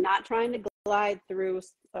 They're not trying to glide through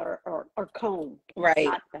or comb. Right.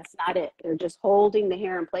 That's not it. They're just holding the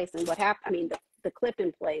hair in place. And the clip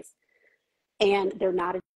in place. And they're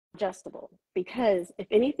not adjustable, because if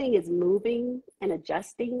anything is moving and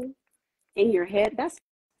adjusting in your head,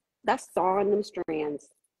 that's sawing them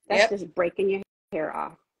strands. That's just breaking your hair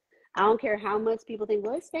off. I don't care how much people think,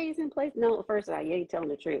 well, it stays in place. No, first of all, you ain't telling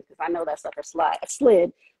the truth, because I know that sucker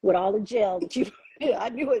slid with all the gel that you. I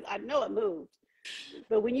know it moved.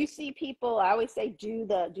 But when you see people, I always say do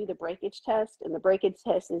the breakage test, and the breakage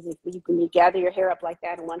test is if you gather your hair up like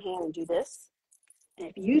that in one hand and do this. And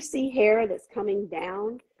if you see hair that's coming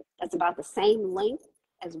down that's about the same length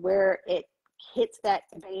as where it hits that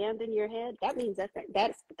band in your head, that means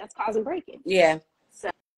that's causing breakage. Yeah. So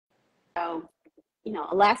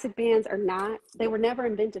elastic bands they were never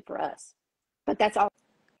invented for us, but that's all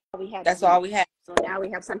we had. That's all we had. So now we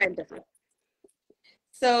have something different.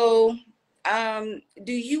 So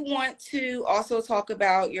do you want to also talk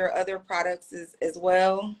about your other products as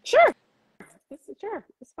well? Sure.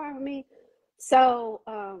 It's fine with me. So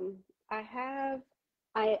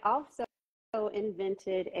I also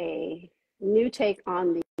invented a new take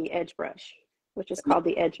on the edge brush, which is called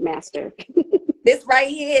the Edge Master. This right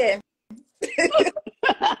here.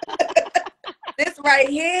 This right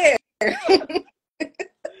here.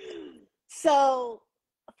 So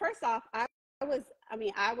first off, I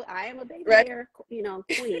am a baby hair,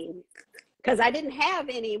 queen. Because I didn't have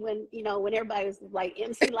any when everybody was like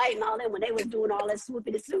MC Light and all that, when they was doing all that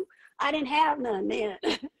swoopity swoop. I didn't have none then.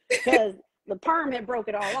 Because the perm had broke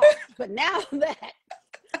it all off. But now that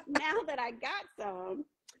I got some,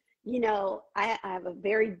 you know, I have a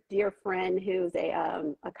very dear friend who's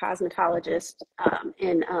a cosmetologist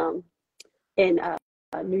in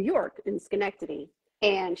New York, in Schenectady,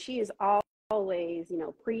 and she is always, you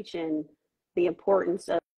know, preaching the importance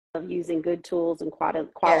of using good tools and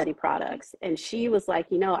quality products. And she was like,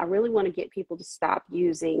 you know, I really want to get people to stop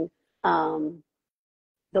using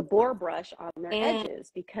the boar brush on their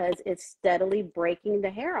edges because it's steadily breaking the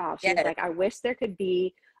hair off. She was like, I wish there could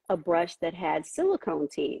be a brush that had silicone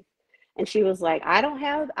teeth. And she was like, I don't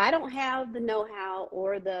have the know-how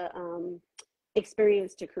or the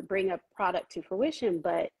experience to bring a product to fruition,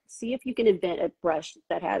 but see if you can invent a brush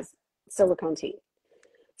that has silicone teeth.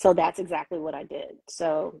 So that's exactly what I did.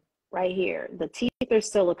 So right here, the teeth are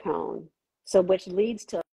silicone, so which leads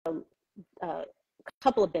to a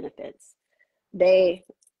couple of benefits. I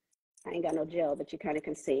ain't got no gel, but you kind of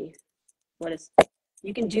can see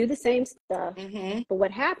you can do the same stuff, but what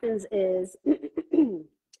happens is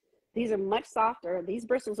these are much softer. These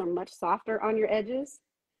bristles are much softer on your edges.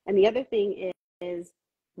 And the other thing is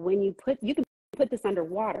when you can put this under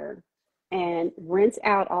water and rinse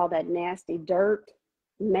out all that nasty dirt,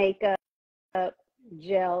 makeup,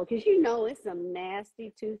 gel, because you know it's some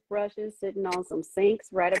nasty toothbrushes sitting on some sinks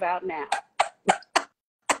right about now.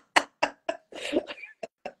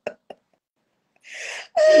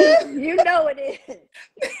 You know it is.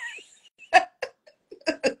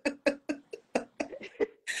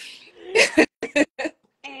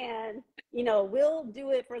 And, you know, we'll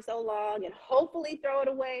do it for so long and hopefully throw it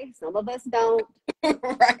away. Some of us don't.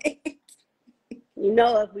 Right. You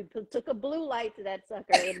know, if we took a blue light to that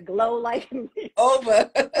sucker, it'd glow like over.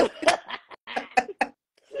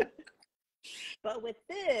 But with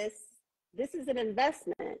this is an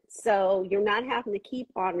investment. So you're not having to keep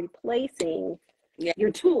on replacing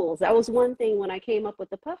your tools. That was one thing when I came up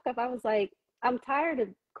with the PuffCuff. I was like, I'm tired of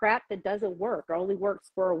crap that doesn't work or only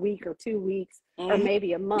works for a week or 2 weeks or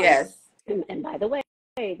maybe a month. Yes. And by the way,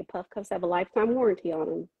 the PuffCuffs have a lifetime warranty on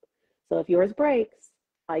them. So if yours breaks,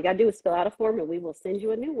 all you got to do is fill out a form and we will send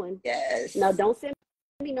you a new one. Yes. Now, don't send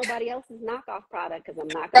me nobody else's knockoff product because I'm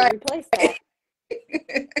not going to replace that.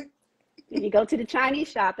 You go to the Chinese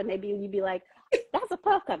shop and you'd be like, that's a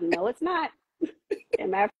PuffCuff. No, it's not.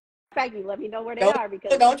 And matter of fact, you let me know where they are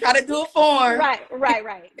because don't try to do a form. Right.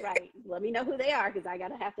 Let me know who they are because I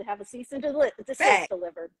gotta have to have a cease and desist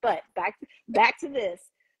delivered. But back to this.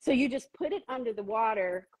 So you just put it under the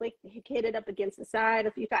water, hit it up against the side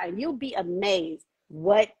a few times, and you'll be amazed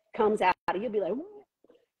what comes out. You'll be like,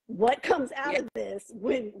 what comes out of this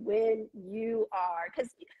when you are, because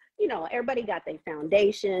you know everybody got their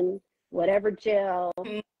foundation, whatever gel,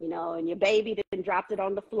 you know, and your baby didn't dropped it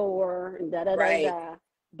on the floor and da da da da.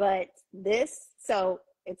 But this, so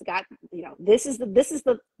it's got, you know, this is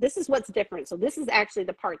what's different. So this is actually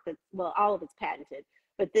the part that, well, all of it's patented,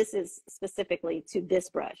 but this is specifically to this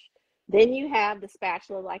brush. Then you have the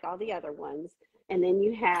spatula like all the other ones, and then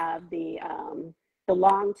you have the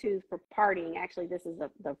long tooth for parting. Actually, this is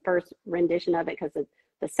the first rendition of it because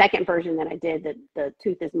the second version that I did, the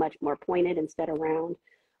tooth is much more pointed instead of round.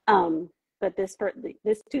 But this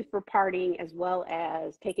tooth for parting as well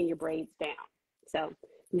as taking your braids down. So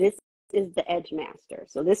this is the Edge Master.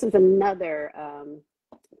 So this is another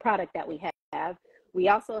product that we have. We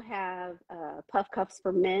also have PuffCuffs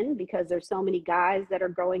for men because there's so many guys that are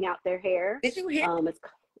growing out their hair. Did you hear? It's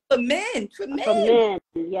For men. For men,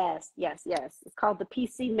 yes. It's called the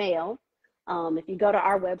PC Male. If you go to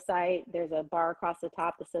our website, there's a bar across the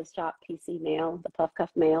top that says Shop PC Male, the PuffCuff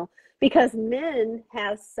Male, because men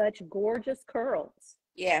have such gorgeous curls.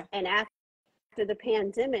 Yeah. And after the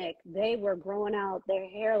pandemic, they were growing out their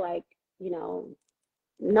hair like, you know,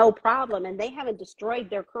 no problem. And they haven't destroyed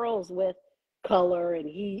their curls with color and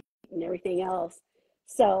heat and everything else.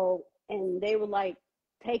 So, and they were like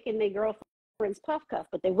taking their girlfriend's PuffCuff,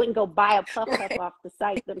 but they wouldn't go buy a PuffCuff off the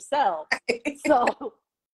site themselves. So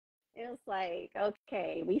it was like,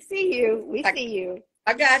 okay, we see you.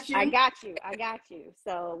 I got you.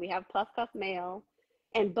 So we have PuffCuff Male,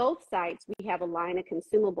 and both sites we have a line of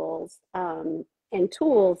consumables and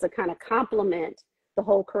tools that kind of complement the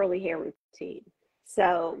whole curly hair routine.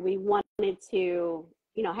 So we wanted to,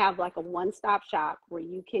 you know, have like a one-stop shop where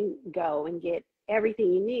you can go and get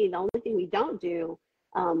everything you need. The only thing we don't do,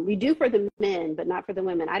 we do for the men, but not for the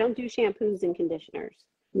women. I don't do shampoos and conditioners,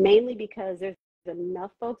 mainly because there's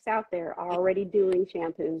enough folks out there already doing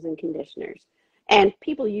shampoos and conditioners. And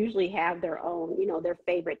people usually have their own, you know, their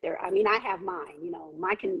favorite. I have mine, you know,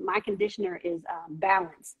 my conditioner is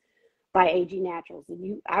Balance by AG Naturals.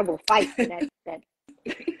 I will fight for that.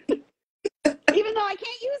 Even though I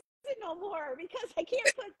can't use it no more because I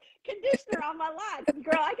can't put conditioner on my locks.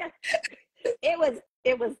 Girl,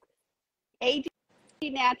 it was AG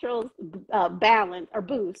Naturals Balance or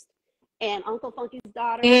Boost and Uncle Funky's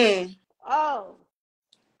Daughter. Mm. Oh,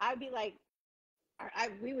 I'd be like,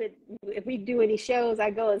 we would, if we do any shows, I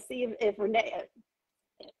go and see if see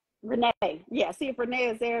if Renee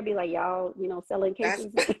is there. Be like, y'all, selling cases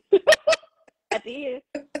at the end.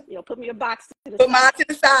 Put me a box to the Put side. mine to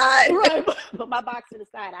the side. Right, put my box to the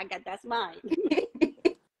side. That's mine.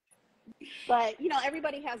 But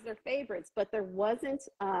everybody has their favorites, but there's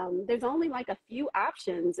only like a few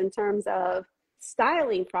options in terms of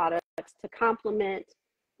styling products to complement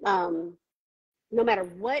no matter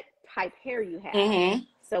what type hair you have. Mm-hmm.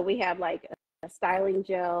 So we have like a styling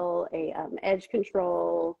gel, a edge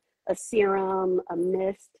control, a serum, a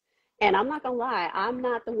mist. And I'm not gonna lie, I'm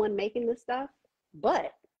not the one making this stuff,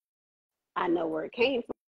 but I know where it came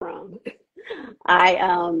from.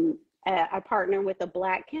 I partner with a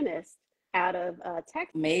Black chemist out of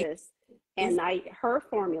Texas, and her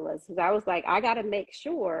formulas, because I was like, I got to make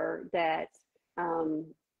sure that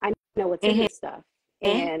I know what's in this stuff,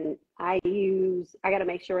 and I got to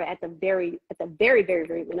make sure at the very, very,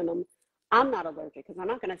 very minimum, I'm not allergic, because I'm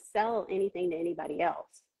not going to sell anything to anybody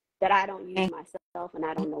else that I don't use myself and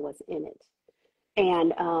I don't know what's in it.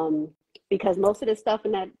 And because most of this stuff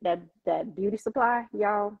in that beauty supply,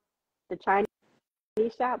 y'all, the Chinese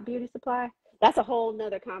shop beauty supply, that's a whole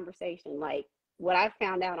nother conversation. Like what I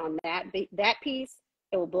found out on that piece,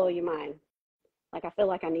 it will blow your mind. Like I feel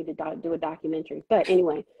like I need to do a documentary. But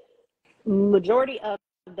anyway, majority of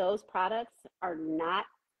those products are not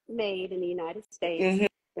made in the United States. Mm-hmm.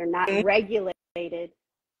 They're not regulated.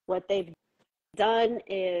 What they've done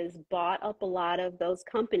is bought up a lot of those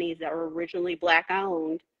companies that were originally Black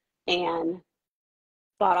owned and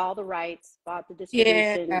bought all the rights, bought the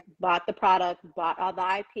distribution, bought the product, bought all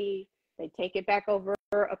the IP. They take it back over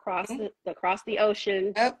across the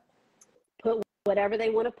ocean, put whatever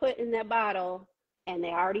they want to put in that bottle, and they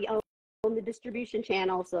already own the distribution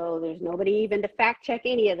channel, so there's nobody even to fact check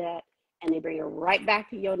any of that, and they bring it right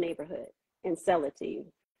back to your neighborhood and sell it to you.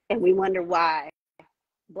 And we wonder why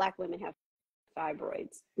Black women have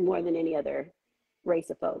fibroids more than any other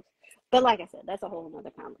race of folks. But like I said, that's a whole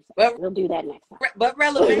nother conversation. We'll do that next time. But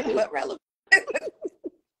relevant.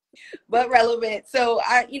 But relevant. So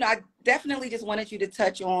I definitely just wanted you to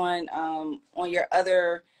touch on your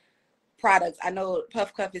other products. I know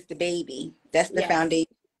PuffCuff is the baby. That's the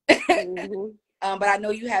foundation. But I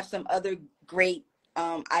know you have some other great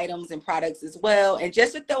items and products as well. And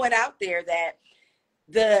just to throw it out there that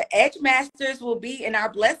the Edge Masters will be in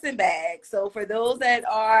our blessing bag. So for those that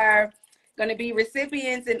are going to be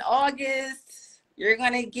recipients in August, you're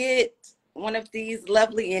going to get one of these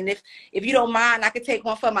lovely. And if you don't mind, I could take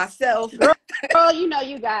one for myself. Girl, you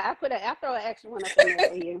got. I throw an extra one up in there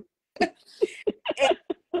for you.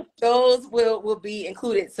 Those will be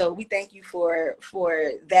included. So we thank you for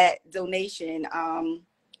that donation.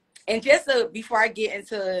 And just before I get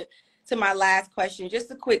into my last question,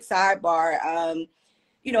 just a quick sidebar.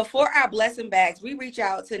 For our blessing bags, we reach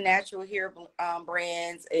out to natural hair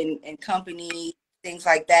brands and companies, things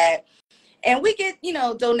like that. And we get,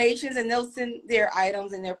 donations, and they'll send their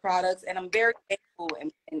items and their products. And I'm very thankful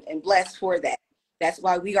and blessed for that. That's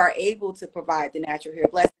why we are able to provide the natural hair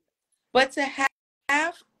blessing. But to have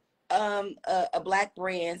a Black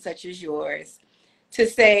brand such as yours to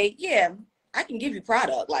say, yeah, I can give you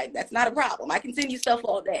product. Like, that's not a problem. I can send you stuff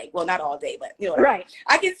all day. Well, not all day, but right.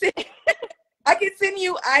 I can send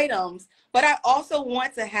you items, but I also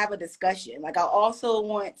want to have a discussion. Like, I also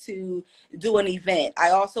want to do an event.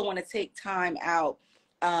 I also want to take time out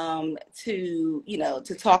to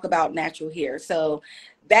talk about natural hair. So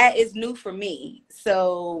that is new for me.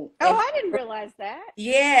 So I didn't realize that.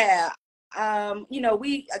 Yeah.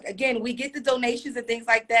 We get the donations and things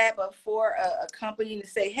like that, but for a company to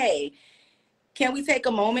say, hey, can we take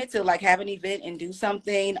a moment to like have an event and do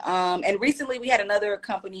something? And recently we had another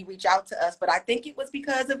company reach out to us, but I think it was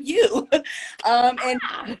because of you and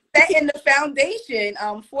that in the foundation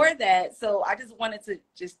for that. So I just wanted to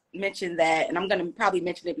just mention that, and I'm going to probably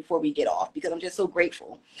mention it before we get off because I'm just so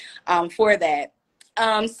grateful for that.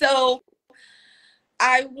 So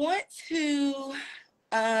I want to,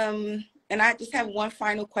 and I just have one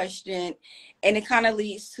final question, and it kind of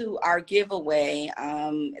leads to our giveaway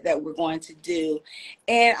that we're going to do.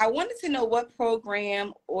 And I wanted to know what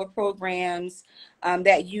program or programs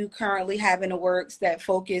that you currently have in the works that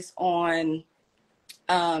focus on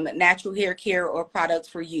natural hair care or products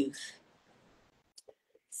for youth.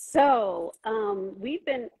 So we've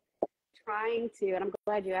been trying to, and I'm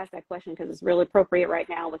glad you asked that question because it's really appropriate right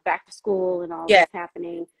now with back to school and all that's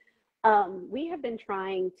happening. We have been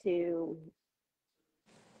trying to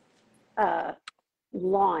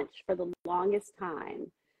launch for the longest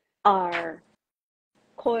time our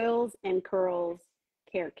coils and curls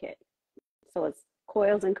care kit. So it's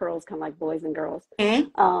coils and curls, kind of like boys and girls,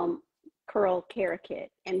 curl care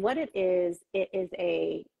kit. And what it is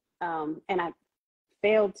a, and I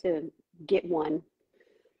failed to get one,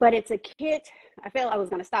 but it's a kit. I felt I was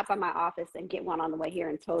going to stop by my office and get one on the way here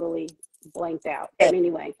and totally blanked out. But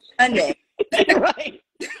anyway. Sunday. Right.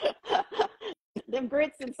 Them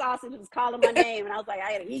grits and sausage was calling my name, and I was like,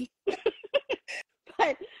 I gotta eat.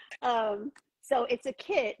 But so it's a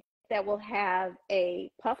kit that will have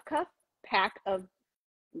a PuffCuff pack of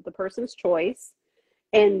the person's choice,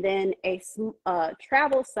 and then a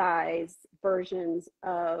travel size versions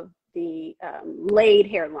of the laid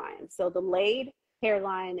hairline. So the laid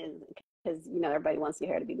hairline is because everybody wants your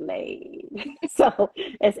hair to be laid. So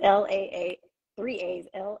it's LAA, 3 A's,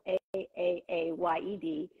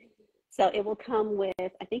 LAAAYED. So it will come with,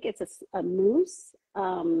 I think it's a mousse,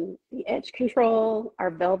 the edge control,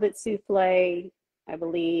 our velvet souffle, I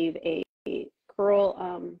believe a curl,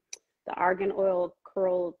 the argan oil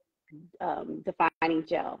curl defining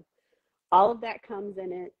gel. All of that comes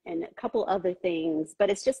in it, and a couple other things, but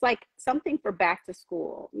it's just like something for back to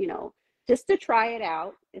school, just to try it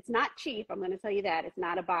out. It's not cheap. I'm going to tell you that. It's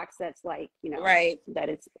not a box that's like, right. That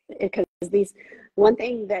it's, because these, one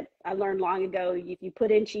thing that I learned long ago, if you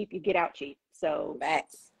put in cheap, you get out cheap. So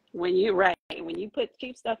Facts. when you put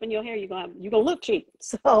cheap stuff in your hair, you're going to look cheap.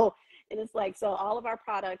 So, and it's like, so all of our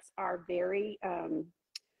products are very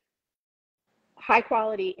high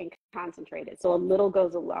quality and concentrated. So a little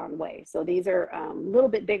goes a long way. So these are a little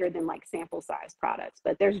bit bigger than like sample size products,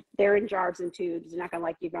 but they're in jars and tubes. You're not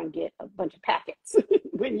gonna you're gonna get a bunch of packets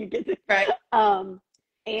when you get them. Right.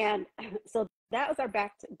 And so that was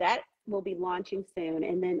that will be launching soon.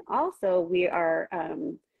 And then also we are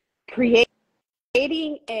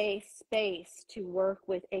creating a space to work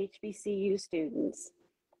with HBCU students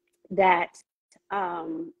that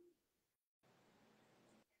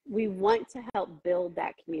we want to help build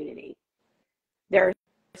that community. There are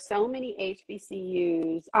so many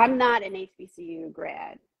HBCUs. I'm not an HBCU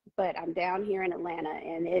grad, but I'm down here in Atlanta,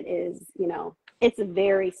 and it is, it's a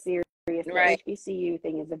very serious, right. The HBCU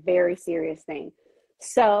thing is a very serious thing.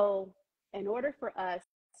 So in order for us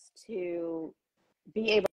to be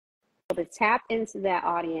able to tap into that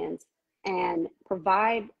audience and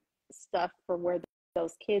provide stuff for where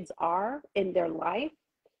those kids are in their life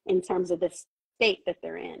in terms of the state that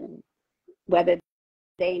they're in, whether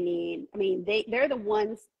they need, they're the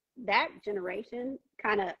ones, that generation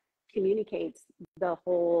kind of communicates the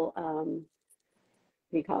whole, what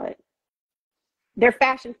do you call it? They're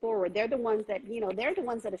fashion forward. They're the ones that, they're the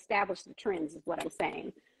ones that establish the trends is what I'm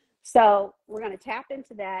saying. So we're going to tap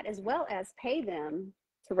into that as well as pay them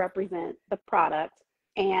to represent the product,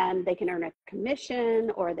 and they can earn a commission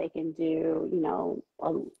or they can do,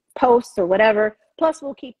 posts or whatever. Plus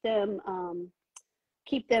we'll keep them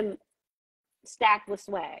stacked with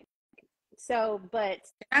swag. So, but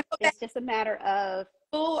it's just a matter of,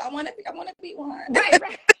 oh, I want to be one. Right.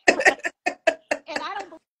 And I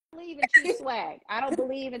don't believe in cheap swag. I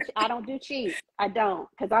don't do cheap. I don't,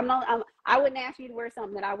 because I wouldn't ask you to wear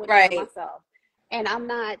something that I wouldn't wear myself. And I'm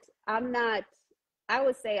not, I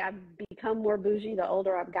would say I've become more bougie the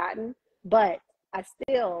older I've gotten, but I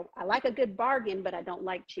like a good bargain, but I don't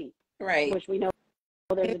like cheap. Right. Which we know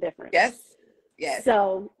there's a difference. Yes.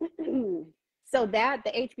 So that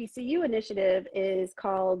the HBCU initiative is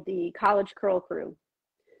called the College Curl Crew.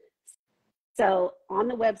 So on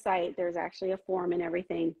the website, there's actually a form and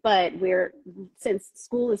everything, but since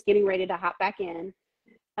school is getting ready to hop back in,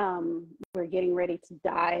 we're getting ready to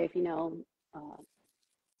dive,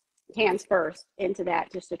 hands first into that,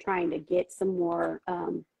 just to trying to get some more,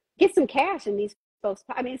 get some cash in these folks.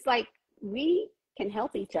 It's like we can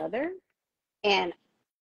help each other. And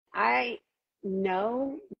I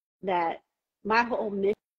know that my whole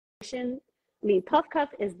mission, PuffCuff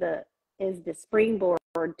is the springboard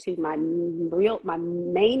to my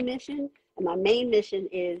main mission. And my main mission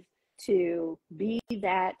is to be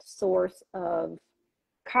that source of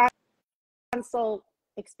consult,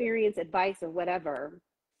 experience, advice, or whatever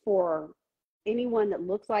for anyone that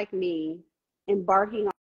looks like me embarking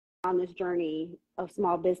on this journey of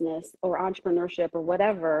small business or entrepreneurship or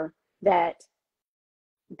whatever, that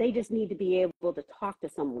they just need to be able to talk to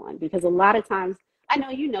someone. Because a lot of times, I know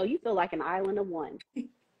you feel like an island of one.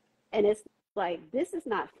 And it's like, this is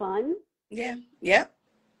not fun. Yeah.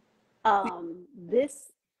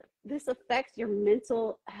 This affects your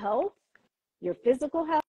mental health, your physical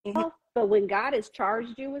health. Mm-hmm. But when God has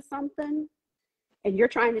charged you with something and you're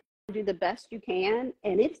trying to do the best you can,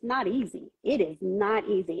 and it's not easy. It is not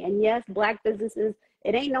easy. And yes, Black businesses,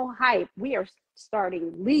 it ain't no hype. We are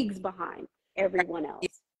starting leagues behind everyone else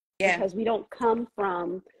Yeah. because we don't come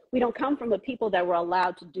from the people that were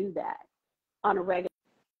allowed to do that on a regular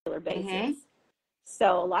basis. Mm-hmm.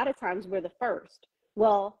 So a lot of times we're the first.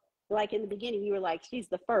 Well, like in the beginning, you were like, she's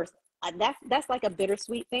the first. That's like a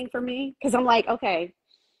bittersweet thing for me, because I'm like, okay,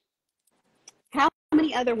 how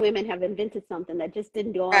many other women have invented something that just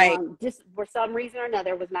didn't go Right. on, just for some reason or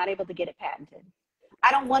another was not able to get it patented?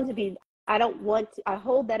 I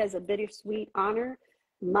hold that as a bittersweet honor.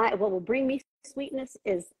 What will bring me sweetness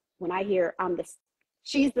is when I hear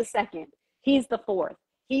she's the second, he's the fourth,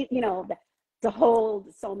 to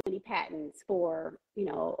hold so many patents for,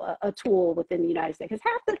 a tool within the United States. Because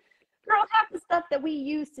half the stuff that we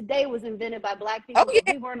use today was invented by Black Oh people, yeah.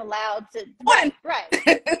 but we weren't allowed to. Right.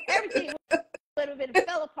 Everything would have been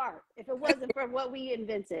fell apart if it wasn't for what we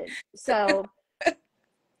invented. So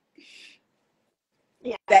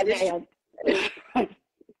yeah, That is yeah.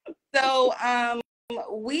 So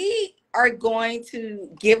we are going to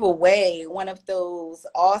give away one of those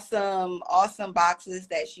awesome boxes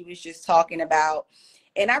that she was just talking about.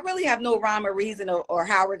 And I really have no rhyme or reason or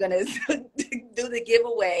how we're going to do the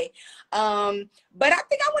giveaway. But I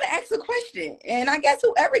think I want to ask a question. And I guess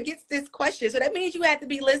whoever gets this question, so that means you had to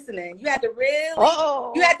be listening. You had to really,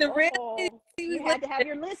 you had to have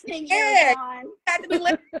your listening ears yeah, on. you had to be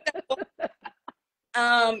listening.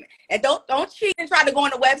 And don't cheat and try to go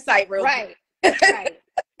on the website real quick. Right.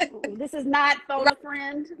 This is not phone a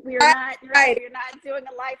friend. We are not right. You're not doing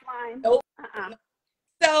a lifeline. Nope.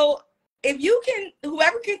 So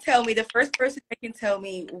whoever can tell me, the first person that can tell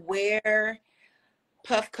me where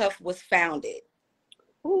PuffCuff was founded.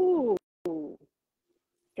 Ooh,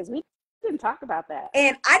 because we didn't talk about that.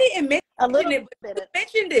 And I didn't mention a little it, bit. You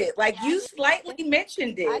mentioned it. Like you slightly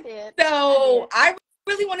mentioned it. I did. So I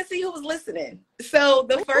really want to see who was listening. So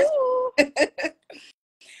the first,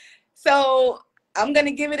 so I'm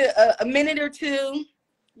gonna give it a minute or two.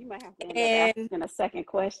 You might have to end up asking a second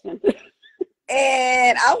question.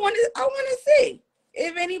 And I want to see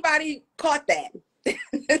if anybody caught that.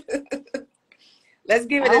 Let's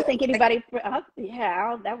give it. I don't think anybody.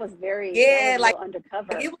 That was very. Yeah, that was like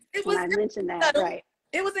undercover. It was when I mentioned that, subtle. right?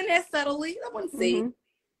 It was in there subtly. I want to see. Mm-hmm.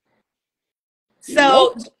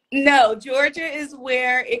 So no, Georgia is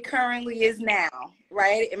where it currently is now,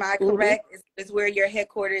 right? Am I correct? Mm-hmm. Is where your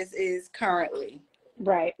headquarters is currently,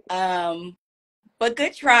 right? But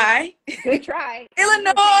good try. Good try.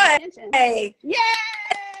 Illinois. Hey. Yay!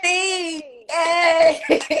 Yay!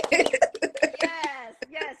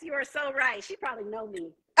 Yes, you are so right. She probably know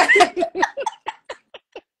me.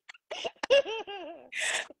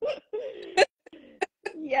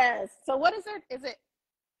 Yes. So what is it?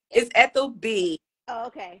 It's Ethel B. Oh,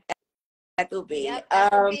 okay. Ethel B. Yep,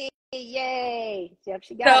 Ethel B. Yay. Yep,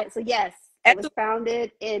 she got it. So yes, it was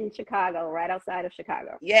founded in Chicago, right outside of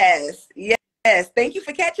Chicago. Yes. Thank you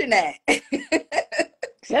for catching that.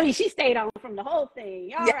 So she stayed on from the whole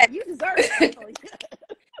thing. All right, you deserve it.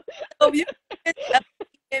 So you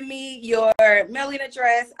give me your mailing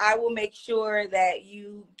address, I will make sure that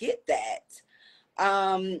you get that.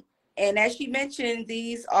 And as she mentioned,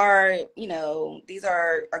 these are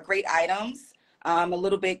great items. A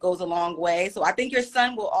little bit goes a long way. So I think your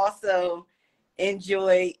son will also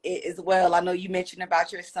enjoy it as well. I know you mentioned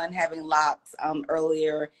about your son having locks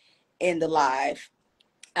earlier in the live.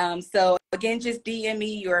 So again, just DM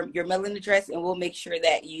me your mailing address and we'll make sure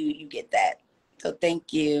that you get that. So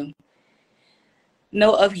thank you.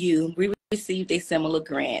 Know of you, we received a similar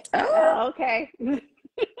grant. Oh, okay.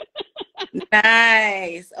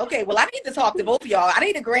 Nice. Okay, well, I need to talk to both of y'all. I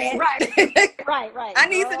need a grant. Right. I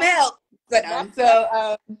need some help. That's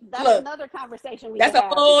look, another conversation that's a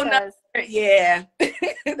whole nother. Yeah,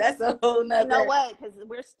 that's a whole nother. You know what? Because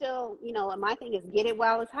we're still, my thing is get it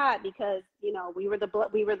while it's hot, because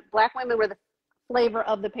Black women were the flavor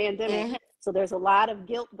of the pandemic. Mm-hmm. So there's a lot of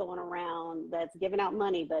guilt going around that's giving out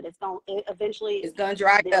money, but it's gonna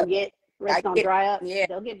dry up. It's gonna dry up. Yeah,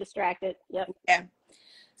 they'll get distracted. Yep. Yeah.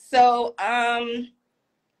 So,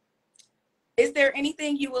 is there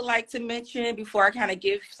anything you would like to mention before I kind of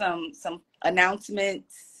give some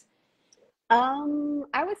announcements?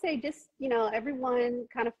 I would say just, everyone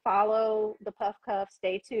kind of follow the PuffCuff.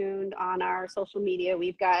 Stay tuned on our social media.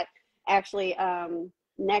 We've got actually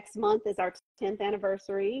next month is our 10th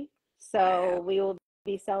anniversary. So we will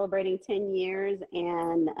be celebrating 10 years,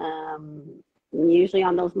 and usually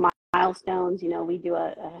on those milestones, we do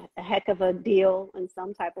a heck of a deal in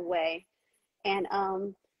some type of way. And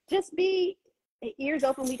just be ears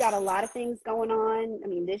open. We got a lot of things going on. I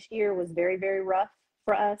mean, this year was very, very rough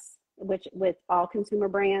for us. which with all consumer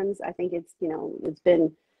brands. I think it's, you know, it's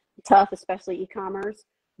been tough, especially e-commerce,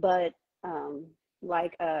 but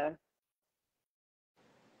like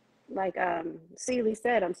Celie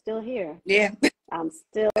said, I'm still here. Yeah. I'm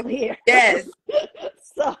still here. Yes.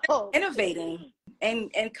 So Innovating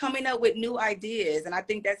and coming up with new ideas. And I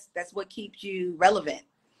think that's what keeps you relevant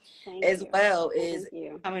as well, is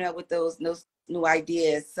coming up with those new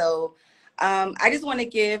ideas. So I just want to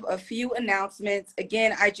give a few announcements.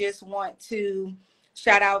 Again, I just want to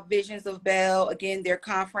shout out Visions of Belle. Again, their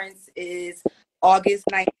conference is August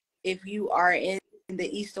 9th. If you are in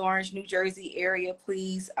the East Orange, New Jersey area,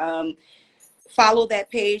 please follow that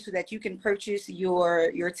page so that you can purchase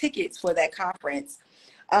your tickets for that conference.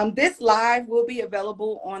 This live will be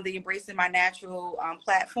available on the Embracing My Natural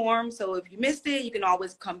platform. So if you missed it, you can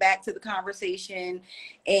always come back to the conversation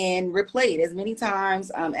and replay it as many times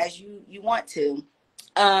as you want to.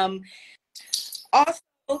 Also,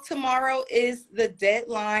 tomorrow is the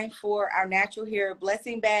deadline for our natural hair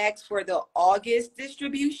blessing bags for the August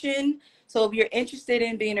distribution. So if you're interested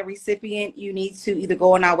in being a recipient, you need to either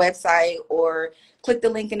go on our website or click the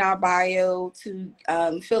link in our bio to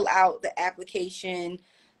fill out the application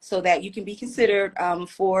so that you can be considered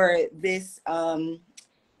for this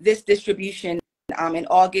this distribution in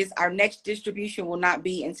August. Our next distribution will not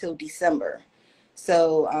be until December.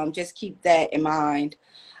 So just keep that in mind.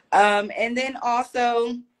 And then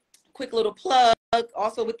also, quick little plug,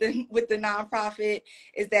 also with the nonprofit,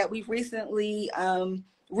 is that we've recently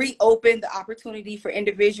reopened the opportunity for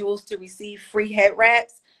individuals to receive free head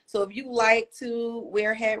wraps. So if you like to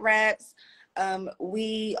wear head wraps,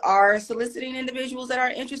 we are soliciting individuals that are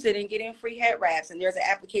interested in getting free head wraps, and there's an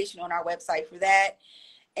application on our website for that.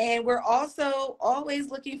 And we're also always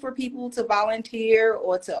looking for people to volunteer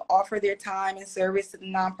or to offer their time and service to the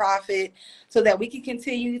nonprofit so that we can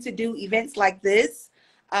continue to do events like this,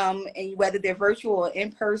 and whether they're virtual or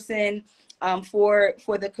in person, for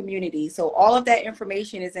the community. So all of that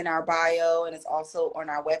information is in our bio, and it's also on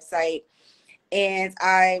our website. And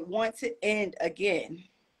I want to end again.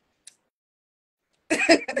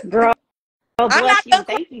 Girl, I'm not bless you. gonna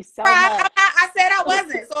Thank you so cry. much. I said I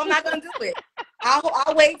wasn't, so I'm not gonna do it.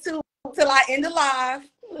 I'll wait till I end the live.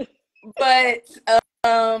 But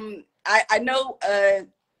I know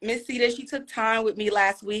Miss Cita, she took time with me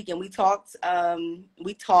last week, and we talked, and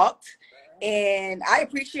I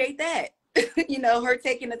appreciate that. You know, her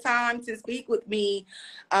taking the time to speak with me.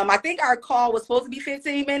 I think our call was supposed to be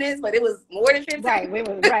 15 minutes, but it was more than 15. Right,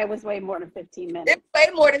 it was way more than 15 minutes. It was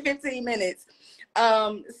way more than 15 minutes.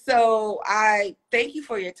 So I thank you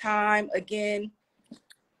for your time again,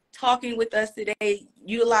 talking with us today,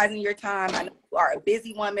 utilizing your time. I know you are a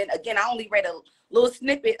busy woman. Again, I only read a little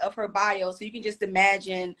snippet of her bio, so you can just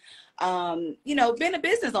imagine, you know, being a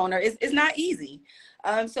business owner is not easy.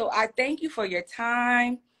 So I thank you for your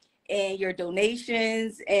time and your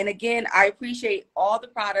donations. And again, I appreciate all the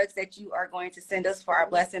products that you are going to send us for our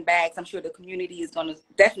blessing bags. I'm sure the community is going to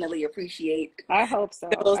definitely appreciate. I hope so.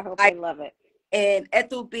 I hope they love it. And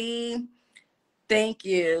Ethel B, thank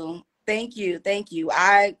you. Thank you. Thank you.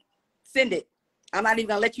 I send it. I'm not even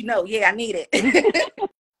gonna let you know. Yeah, I need it.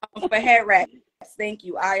 For head wraps. Thank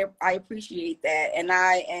you. I appreciate that.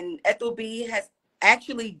 And Ethel B has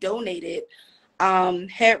actually donated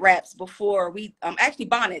head wraps before. We actually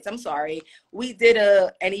bonnets, I'm sorry. We did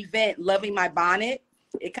an event, Loving My Bonnet.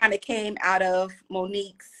 It kind of came out of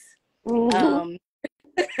Monique's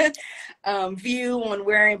view on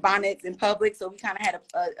wearing bonnets in public. So we kind of had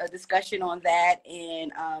a discussion on that,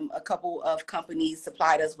 and a couple of companies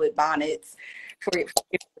supplied us with bonnets for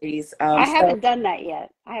free. I haven't done that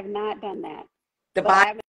yet. I have not done that. The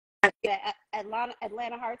bonnet at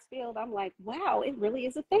Atlanta Hartsfield, I'm like, wow, it really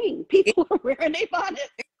is a thing. People are wearing their bonnets.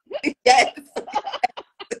 Yes.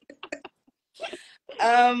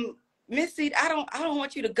 Missy, I don't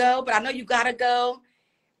want you to go, but I know you gotta go.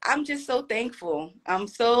 I'm just so thankful. I'm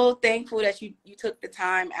so thankful that you took the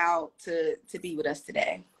time out to be with us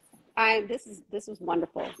today. This was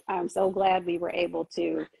wonderful. I'm so glad we were able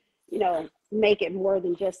to, you know, make it more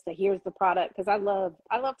than just the here's the product, because I love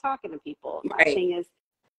talking to people. My thing is,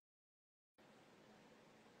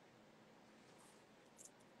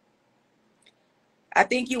 I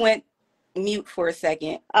think you went mute for a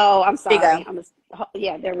second. Oh, I'm sorry.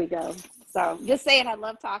 Yeah, there we go. So just saying, I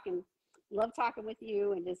love talking with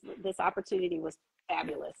you, and this opportunity was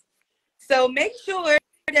fabulous. So make sure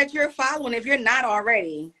that you're following. If you're not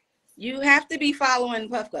already, you have to be following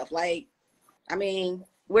PuffCuff. Like, I mean,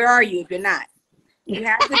 where are you if you're not? You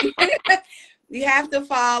have to be. You have to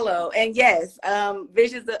follow. And yes,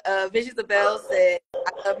 Visions of Bell said,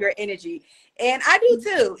 I love your energy. And I do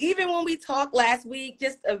too. Even when we talked last week,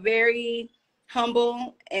 just a very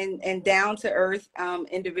humble and down to earth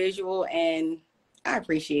individual. And I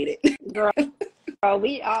appreciate it. Girl,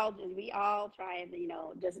 we all try and, you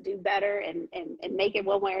know, just do better and make it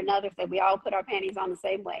one way or another. So we all put our panties on the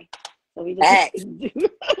same way. So we just Facts.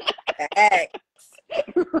 Facts.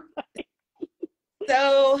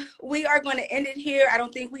 So we are going to end it here. I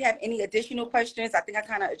don't think we have any additional questions. I think I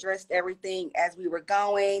kind of addressed everything as we were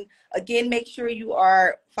going. Again, make sure you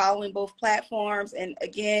are following both platforms. And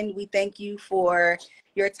again, we thank you for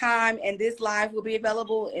your time. And this live will be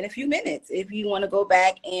available in a few minutes if you want to go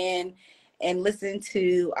back and listen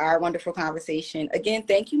to our wonderful conversation. Again,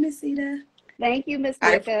 thank you, Miss Sita. Thank you, Miss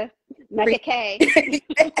Mecca. Mecca K.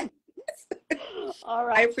 All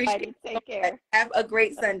right. I appreciate it. Take care. Have a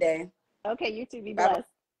great Sunday. Okay, you too. Be Bye-bye.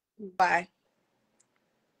 blessed. Bye.